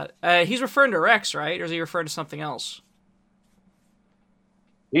after that. He's referring to Rex, right? Or is he referring to something else?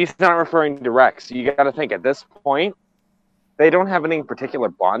 He's not referring to Rex. You got to think, at this point, they don't have any particular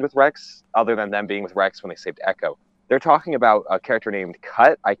bond with Rex, other than them being with Rex when they saved Echo. They're talking about a character named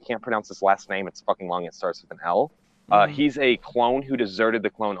Cut. I can't pronounce his last name. It's fucking long. It starts with an L. He's a clone who deserted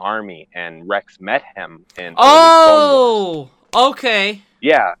the clone army, and Rex met him in... Oh! Okay.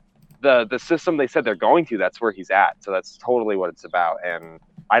 Yeah. The system they said they're going to, that's where he's at. So that's totally what it's about. And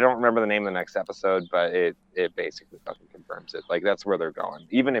I don't remember the name of the next episode, but it basically fucking confirms it. Like, that's where they're going.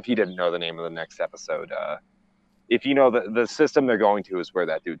 Even if you didn't know the name of the next episode, if you know the system they're going to is where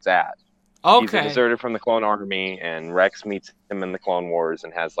that dude's at. Okay. He's a deserter from the clone army, and Rex meets him in the Clone Wars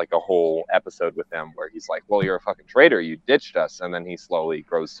and has like a whole episode with him where he's like, well, you're a fucking traitor. You ditched us. And then he slowly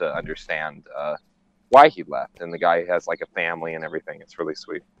grows to understand why he left. And the guy has like a family and everything. It's really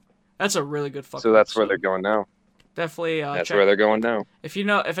sweet. That's a really good fucking So that's episode. where they're going now. Definitely. That's where they're going now.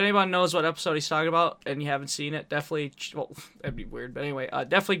 If anyone knows what episode he's talking about and you haven't seen it, definitely. Well, that'd be weird, but anyway,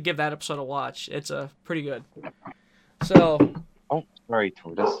 definitely give that episode a watch. It's pretty good. So. Oh, sorry,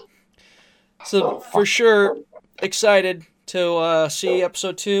 Tortoise. So for sure, excited to see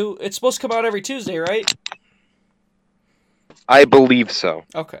episode 2. It's supposed to come out every Tuesday, right? I believe so.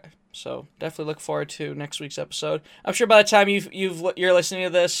 Okay. So definitely look forward to next week's episode. I'm sure by the time you're listening to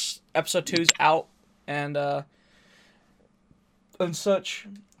this, episode 2's out and such.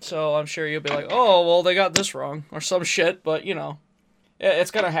 So I'm sure you'll be like, oh, well, they got this wrong or some shit. But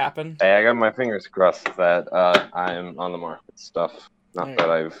it's gonna happen. Hey, I got my fingers crossed that I'm on the mark with stuff. Not that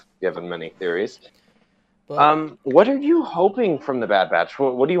I've given many theories. But, what are you hoping from the Bad Batch?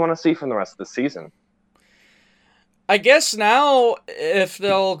 What do you want to see from the rest of the season? I guess now, if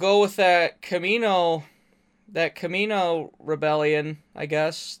they'll go with that Camino rebellion, I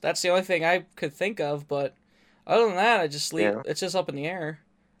guess that's the only thing I could think of. But other than that, I just leave. Yeah. It's just up in the air.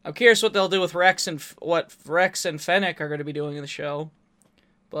 I'm curious what they'll do with Rex and what Rex and Fennec are going to be doing in the show.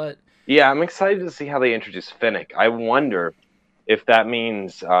 But yeah, I'm excited to see how they introduce Fennec. I wonder if that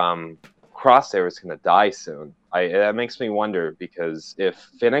means Crosshair is going to die soon. That makes me wonder, because if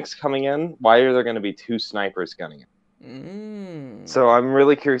Fennec's coming in, why are there going to be 2 snipers gunning him? So I'm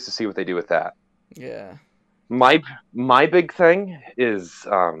really curious to see what they do with that. Yeah. My big thing is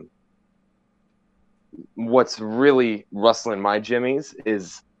what's really rustling my jimmies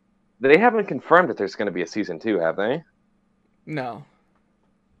is they haven't confirmed that there's going to be a season 2, have they? No.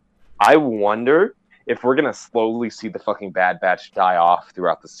 I wonder if we're going to slowly see the fucking Bad Batch die off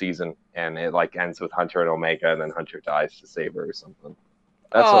throughout the season, and it like ends with Hunter and Omega, and then Hunter dies to save her or something.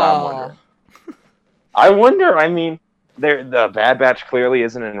 That's what I'm wondering. I wonder, I mean, the Bad Batch clearly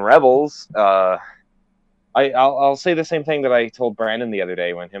isn't in Rebels. I'll say the same thing that I told Brandon the other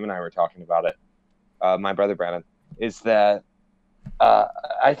day when him and I were talking about it. My brother Brandon, is that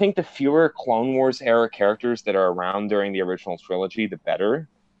I think the fewer Clone Wars era characters that are around during the original trilogy, the better.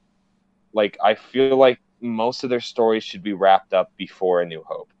 Like, I feel like most of their stories should be wrapped up before A New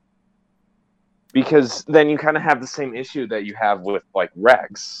Hope. Because then you kind of have the same issue that you have with, like,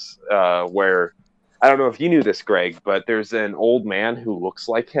 Rex, where, I don't know if you knew this, Greg, but there's an old man who looks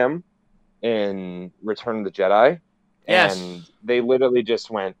like him in Return of the Jedi. Yes. And they literally just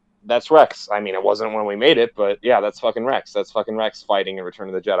went, "That's Rex." I mean, it wasn't when we made it, but yeah, that's fucking Rex. That's fucking Rex fighting in Return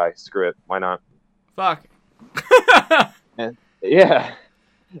of the Jedi. Screw it. Why not? Fuck. And, yeah.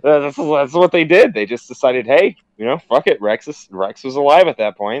 That's what they did. They just decided, hey, fuck it. Rex was alive at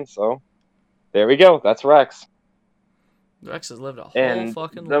that point, so there we go. That's Rex. Rex has lived a whole And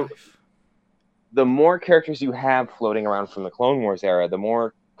fucking life. The more characters you have floating around from the Clone Wars era, the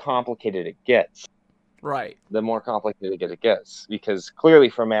more complicated it gets. Right. The more complicated it gets. Because clearly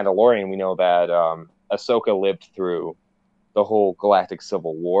from Mandalorian, we know that Ahsoka lived through the whole Galactic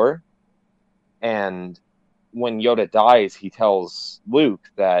Civil War. And when Yoda dies, he tells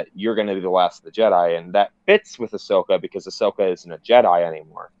Luke that you're going to be the last of the Jedi. And that fits with Ahsoka because Ahsoka isn't a Jedi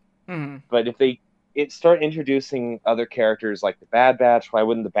anymore. Mm-hmm. But if they start introducing other characters like the Bad Batch, why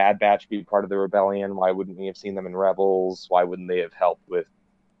wouldn't the Bad Batch be part of the rebellion? Why wouldn't we have seen them in Rebels? Why wouldn't they have helped with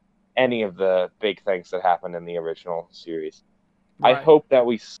any of the big things that happened in the original series? Right. I hope that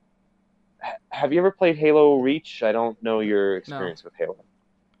we... Have you ever played Halo Reach? I don't know your experience with Halo.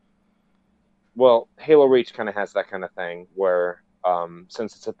 Well, Halo Reach kind of has that kind of thing where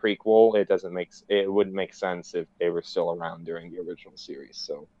since it's a prequel, it wouldn't make sense if they were still around during the original series.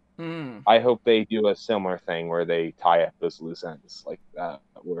 So I hope they do a similar thing where they tie up those loose ends like that,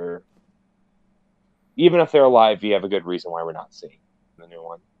 where even if they're alive, you have a good reason why we're not seeing the new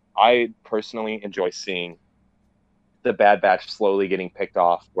one. I personally enjoy seeing the Bad Batch slowly getting picked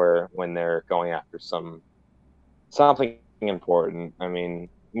off when they're going after something important. I mean,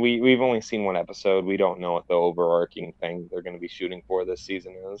 we've only seen one episode. We don't know what the overarching thing they're going to be shooting for this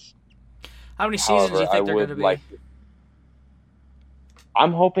season is. How many seasons do you think they're going to be?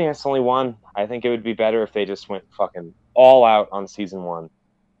 I'm hoping it's only one. I think it would be better if they just went fucking all out on season 1.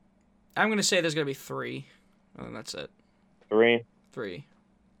 I'm going to say there's going to be 3. And that's it. 3? 3. I think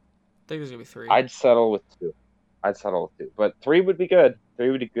there's going to be 3. I'd settle with 2. But 3 would be good.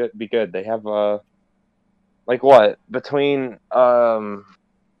 3 would be good. They have between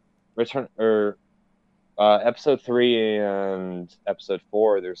episode 3 and episode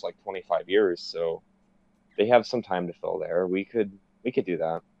 4, there's 25 years, so they have some time to fill there. We could do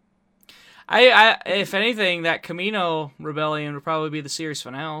that. I if anything, that Camino Rebellion would probably be the series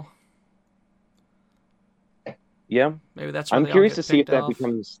finale. Yeah, maybe that's. Where I'm they curious all to get see if picked that off.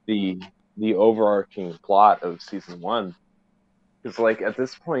 becomes the overarching plot of season 1. Because at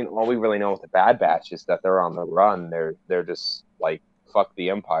this point, all we really know with the Bad Batch is that they're on the run. They're just fuck the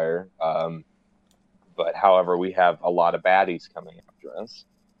Empire. But however, we have a lot of baddies coming after us.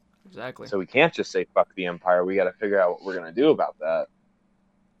 Exactly. So we can't just say fuck the Empire. We got to figure out what we're gonna do about that.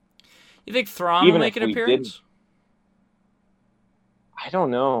 You think Thrawn will make an appearance? I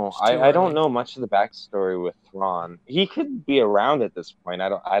don't know. I don't know much of the backstory with Thrawn. He could be around at this point.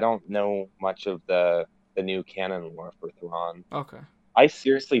 I don't know much of the new canon lore for Thrawn. Okay. I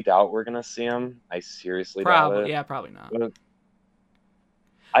seriously doubt we're gonna see him. I seriously doubt it. Yeah, probably not. But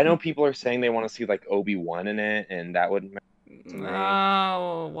I know people are saying they want to see Obi-Wan in it, and that would.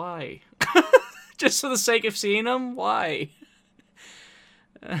 No, why? Just for the sake of seeing him? Why?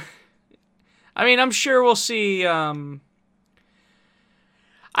 I mean, I'm sure we'll see. I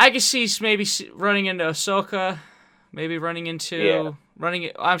could see maybe running into Ahsoka, maybe running into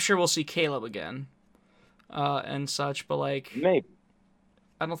I'm sure we'll see Caleb again, and such. But maybe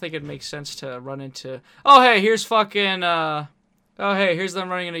I don't think it makes sense to run into. Oh hey, here's fucking. Oh hey, here's them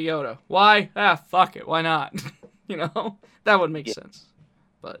running into Yoda. Why? Fuck it. Why not? That would make sense.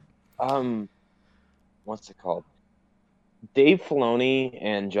 But what's it called? Dave Filoni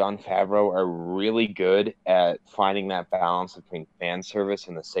and Jon Favreau are really good at finding that balance between fan service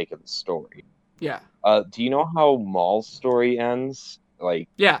and the sake of the story. Yeah. Do you know how Maul's story ends?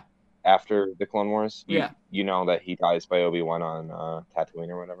 After the Clone Wars? You know that he dies by Obi-Wan on Tatooine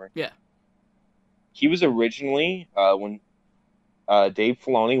or whatever? Yeah. He was originally, when Dave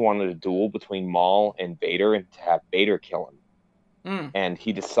Filoni wanted a duel between Maul and Vader and to have Vader kill him. And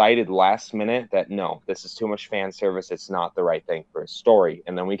he decided last minute that no, this is too much fan service. It's not the right thing for a story.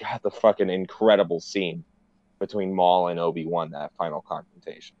 And then we got the fucking incredible scene between Maul and Obi-Wan, that final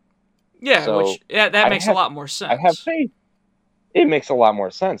confrontation. Yeah, so that makes a lot more sense. I have faith. It makes a lot more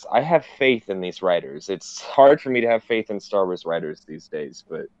sense. I have faith in these writers. It's hard for me to have faith in Star Wars writers these days,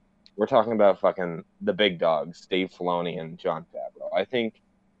 but we're talking about fucking the big dogs, Dave Filoni and Jon Favreau. I think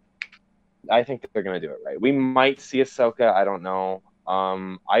they're going to do it right. We might see Ahsoka. I don't know.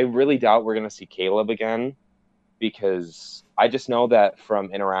 I really doubt we're going to see Caleb again because I just know that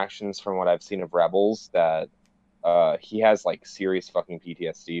from interactions from what I've seen of Rebels that he has serious fucking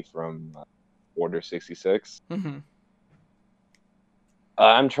PTSD from Order 66. Mm-hmm.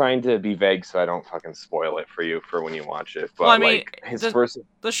 I'm trying to be vague so I don't fucking spoil it for you for when you watch it. But Well, I mean, like his first,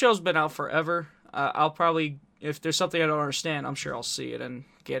 the show's been out forever. I'll probably, if there's something I don't understand, I'm sure I'll see it and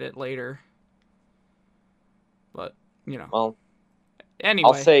get it later. But well, anyway,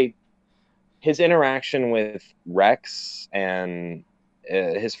 I'll say his interaction with Rex and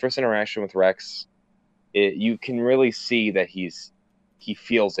his first interaction with Rex, you can really see that he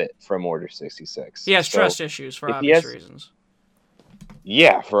feels it from Order 66. he has So trust issues for if he obvious has- reasons.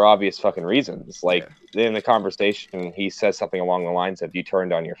 Yeah, for obvious fucking reasons. Like in the conversation, he says something along the lines of, "You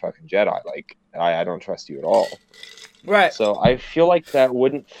turned on your fucking Jedi. Like I don't trust you at all." Right. So I feel like that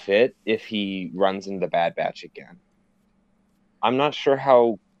wouldn't fit if he runs into the Bad Batch again. I'm not sure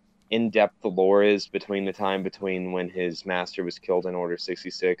how in-depth the lore is between when his master was killed in Order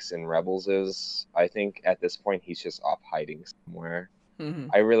 66 and Rebels is. I think at this point he's just off hiding somewhere. Mm-hmm.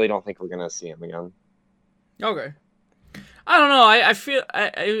 I really don't think we're gonna see him again. Okay. I don't know. I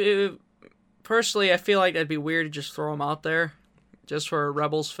feel personally, I feel like that'd be weird to just throw him out there, just for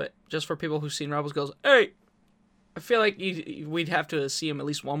Rebels, just for people who've seen Rebels. Goes, hey, I feel like we'd have to see him at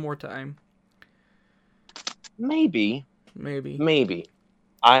least one more time. Maybe. Maybe.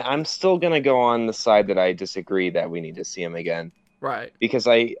 I'm still gonna go on the side that I disagree that we need to see him again. Right. Because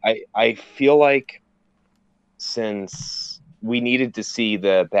I feel like since we needed to see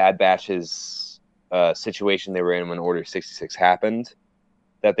the Bad Batch's situation they were in when Order 66 happened,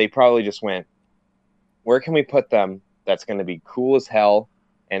 that they probably just went, where can we put them that's going to be cool as hell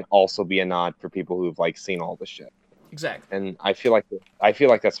and also be a nod for people who've like seen all the shit. Exactly. And I feel like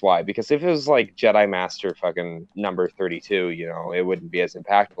that's why, because if it was like Jedi Master fucking number 32, it wouldn't be as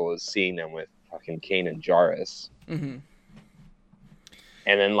impactful as seeing them with fucking Kanan Jarrus. Mm-hmm.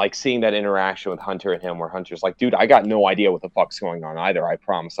 And then, like, seeing that interaction with Hunter and him, where Hunter's like, dude, I got no idea what the fuck's going on either. I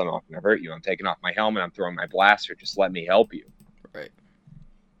promise I'm not going to hurt you. I'm taking off my helmet. I'm throwing my blaster. Just let me help you. Right.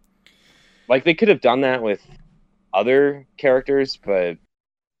 Like, they could have done that with other characters, but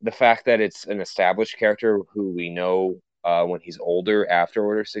the fact that it's an established character who we know when he's older after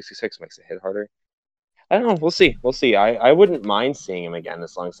Order 66 makes it hit harder. I don't know. We'll see. I wouldn't mind seeing him again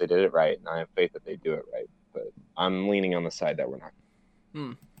as long as they did it right, and I have faith that they do it right. But I'm leaning on the side that we're not.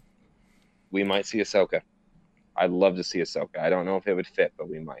 We might see Ahsoka. I'd love to see Ahsoka. I don't know if it would fit, but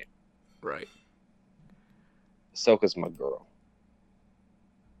we might. Right. Ahsoka's my girl.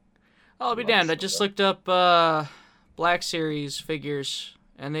 I'll be damned. I just looked up Black Series figures,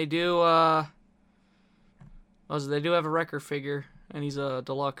 and they do they do have a Wrecker figure, and he's a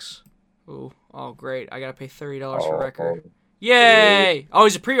deluxe. Ooh, oh great! I gotta pay $30 for Wrecker. Yay! Oh,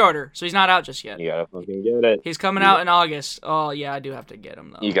 he's a pre-order, so he's not out just yet. You gotta fucking get it. He's coming out in August. Oh yeah, I do have to get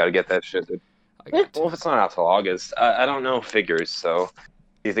him though. You gotta get that shit, dude. Well, if it's not out till August, I don't know figures. So,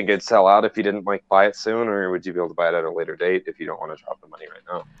 do you think it'd sell out if you didn't like buy it soon, or would you be able to buy it at a later date if you don't want to drop the money right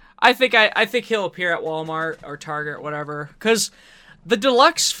now? I think he'll appear at Walmart or Target or whatever. Because the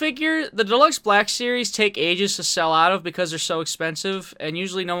deluxe Black Series take ages to sell out of because they're so expensive, and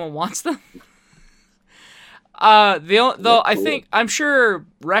usually no one wants them. I'm sure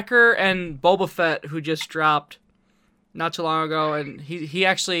Wrecker and Boba Fett, who just dropped not too long ago, and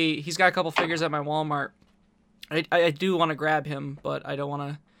he's got a couple figures at my Walmart. I do want to grab him, but I don't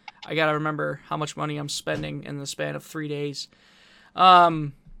want to. I gotta remember how much money I'm spending in the span of 3 days.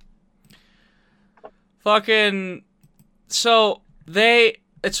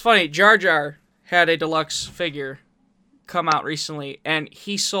 It's funny, Jar Jar had a deluxe figure come out recently, and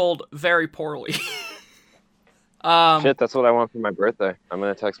he sold very poorly. Shit, that's what I want for my birthday. I'm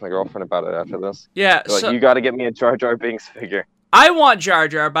gonna text my girlfriend about it after this. Yeah, you gotta get me a Jar Jar Binks figure. I want Jar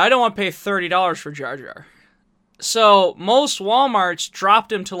Jar, but I don't want to pay $30 for Jar Jar. So most Walmarts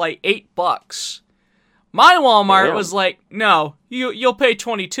dropped him to like $8. My Walmart was like, no, you'll pay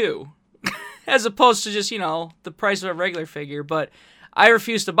 $22, as opposed to just the price of a regular figure. But I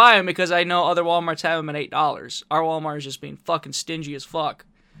refuse to buy them because I know other Walmarts have them at $8. Our Walmart is just being fucking stingy as fuck.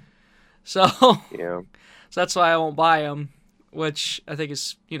 So yeah. So that's why I won't buy them, which I think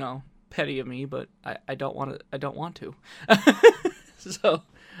is, petty of me, but I don't want to. So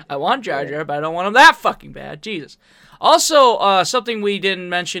I want Jar Jar, but I don't want him that fucking bad. Jesus. Also, something we didn't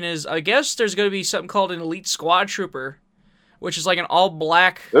mention is, I guess there's going to be something called an Elite Squad Trooper, which is like an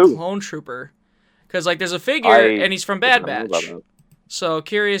all-black clone trooper. Because, there's a figure, and he's from Bad Batch. So,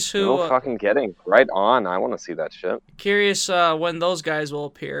 curious who... No fucking kidding. Right on. I want to see that shit. Curious when those guys will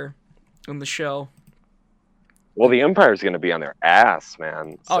appear in the show. Well, the Empire's going to be on their ass,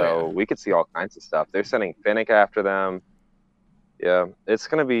 man. So we could see all kinds of stuff. They're sending Finnick after them. Yeah, it's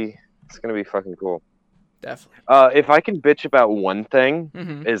gonna be fucking cool. Definitely. If I can bitch about one thing,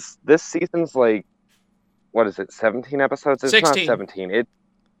 is this season's what is it, 17 episodes? It's 16. not 17. It's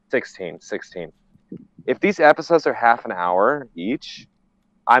 16. If these episodes are half an hour each,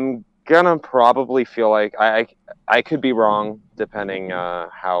 I'm gonna probably feel like I could be wrong depending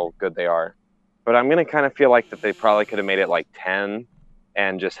how good they are, but I'm gonna kind of feel like that they probably could have made it like 10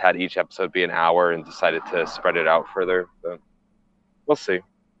 and just had each episode be an hour and decided to spread it out further. But we'll see.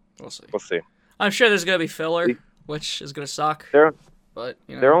 We'll see. I'm sure there's gonna be filler, which is gonna suck. But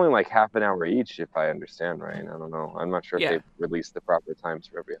you know. They're only like half an hour each, if I understand right. I don't know. I'm not sure if they released the proper times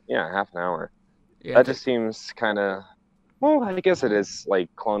for every. Yeah, half an hour. Yeah, that just seems kind of. Well, I guess it is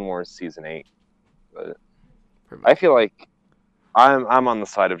like Clone Wars season 8, but I feel like I'm on the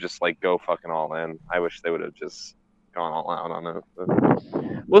side of just like go fucking all in. I wish they would have just gone all out on it. But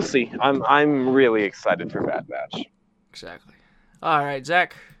we'll see. I'm really excited for Bad Batch. Exactly. All right,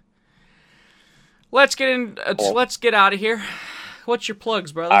 Zach. Let's get in. Let's get out of here. What's your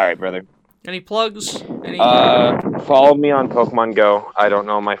plugs, brother? All right, brother. Any plugs? Any? Follow me on Pokemon Go. I don't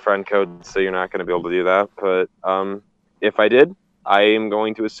know my friend code, so you're not going to be able to do that. But if I did, I am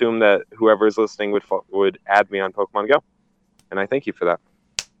going to assume that whoever is listening would add me on Pokemon Go, and I thank you for that.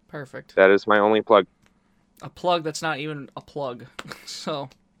 Perfect. That is my only plug. A plug that's not even a plug. So.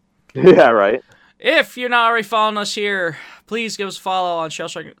 Yeah, right. If you're not already following us here, please give us a follow on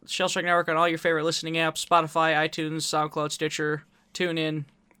Shellshock Network on all your favorite listening apps: Spotify, iTunes, SoundCloud, Stitcher, TuneIn,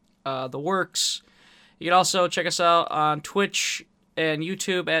 the works. You can also check us out on Twitch and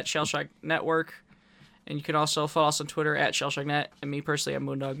YouTube at Shellshock Network. And you can also follow us on Twitter at ShellshockNet. And me personally, I'm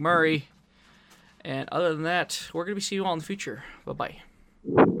Moondog Murray. And other than that, we're going to be seeing you all in the future. Bye-bye.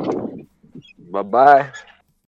 Bye-bye.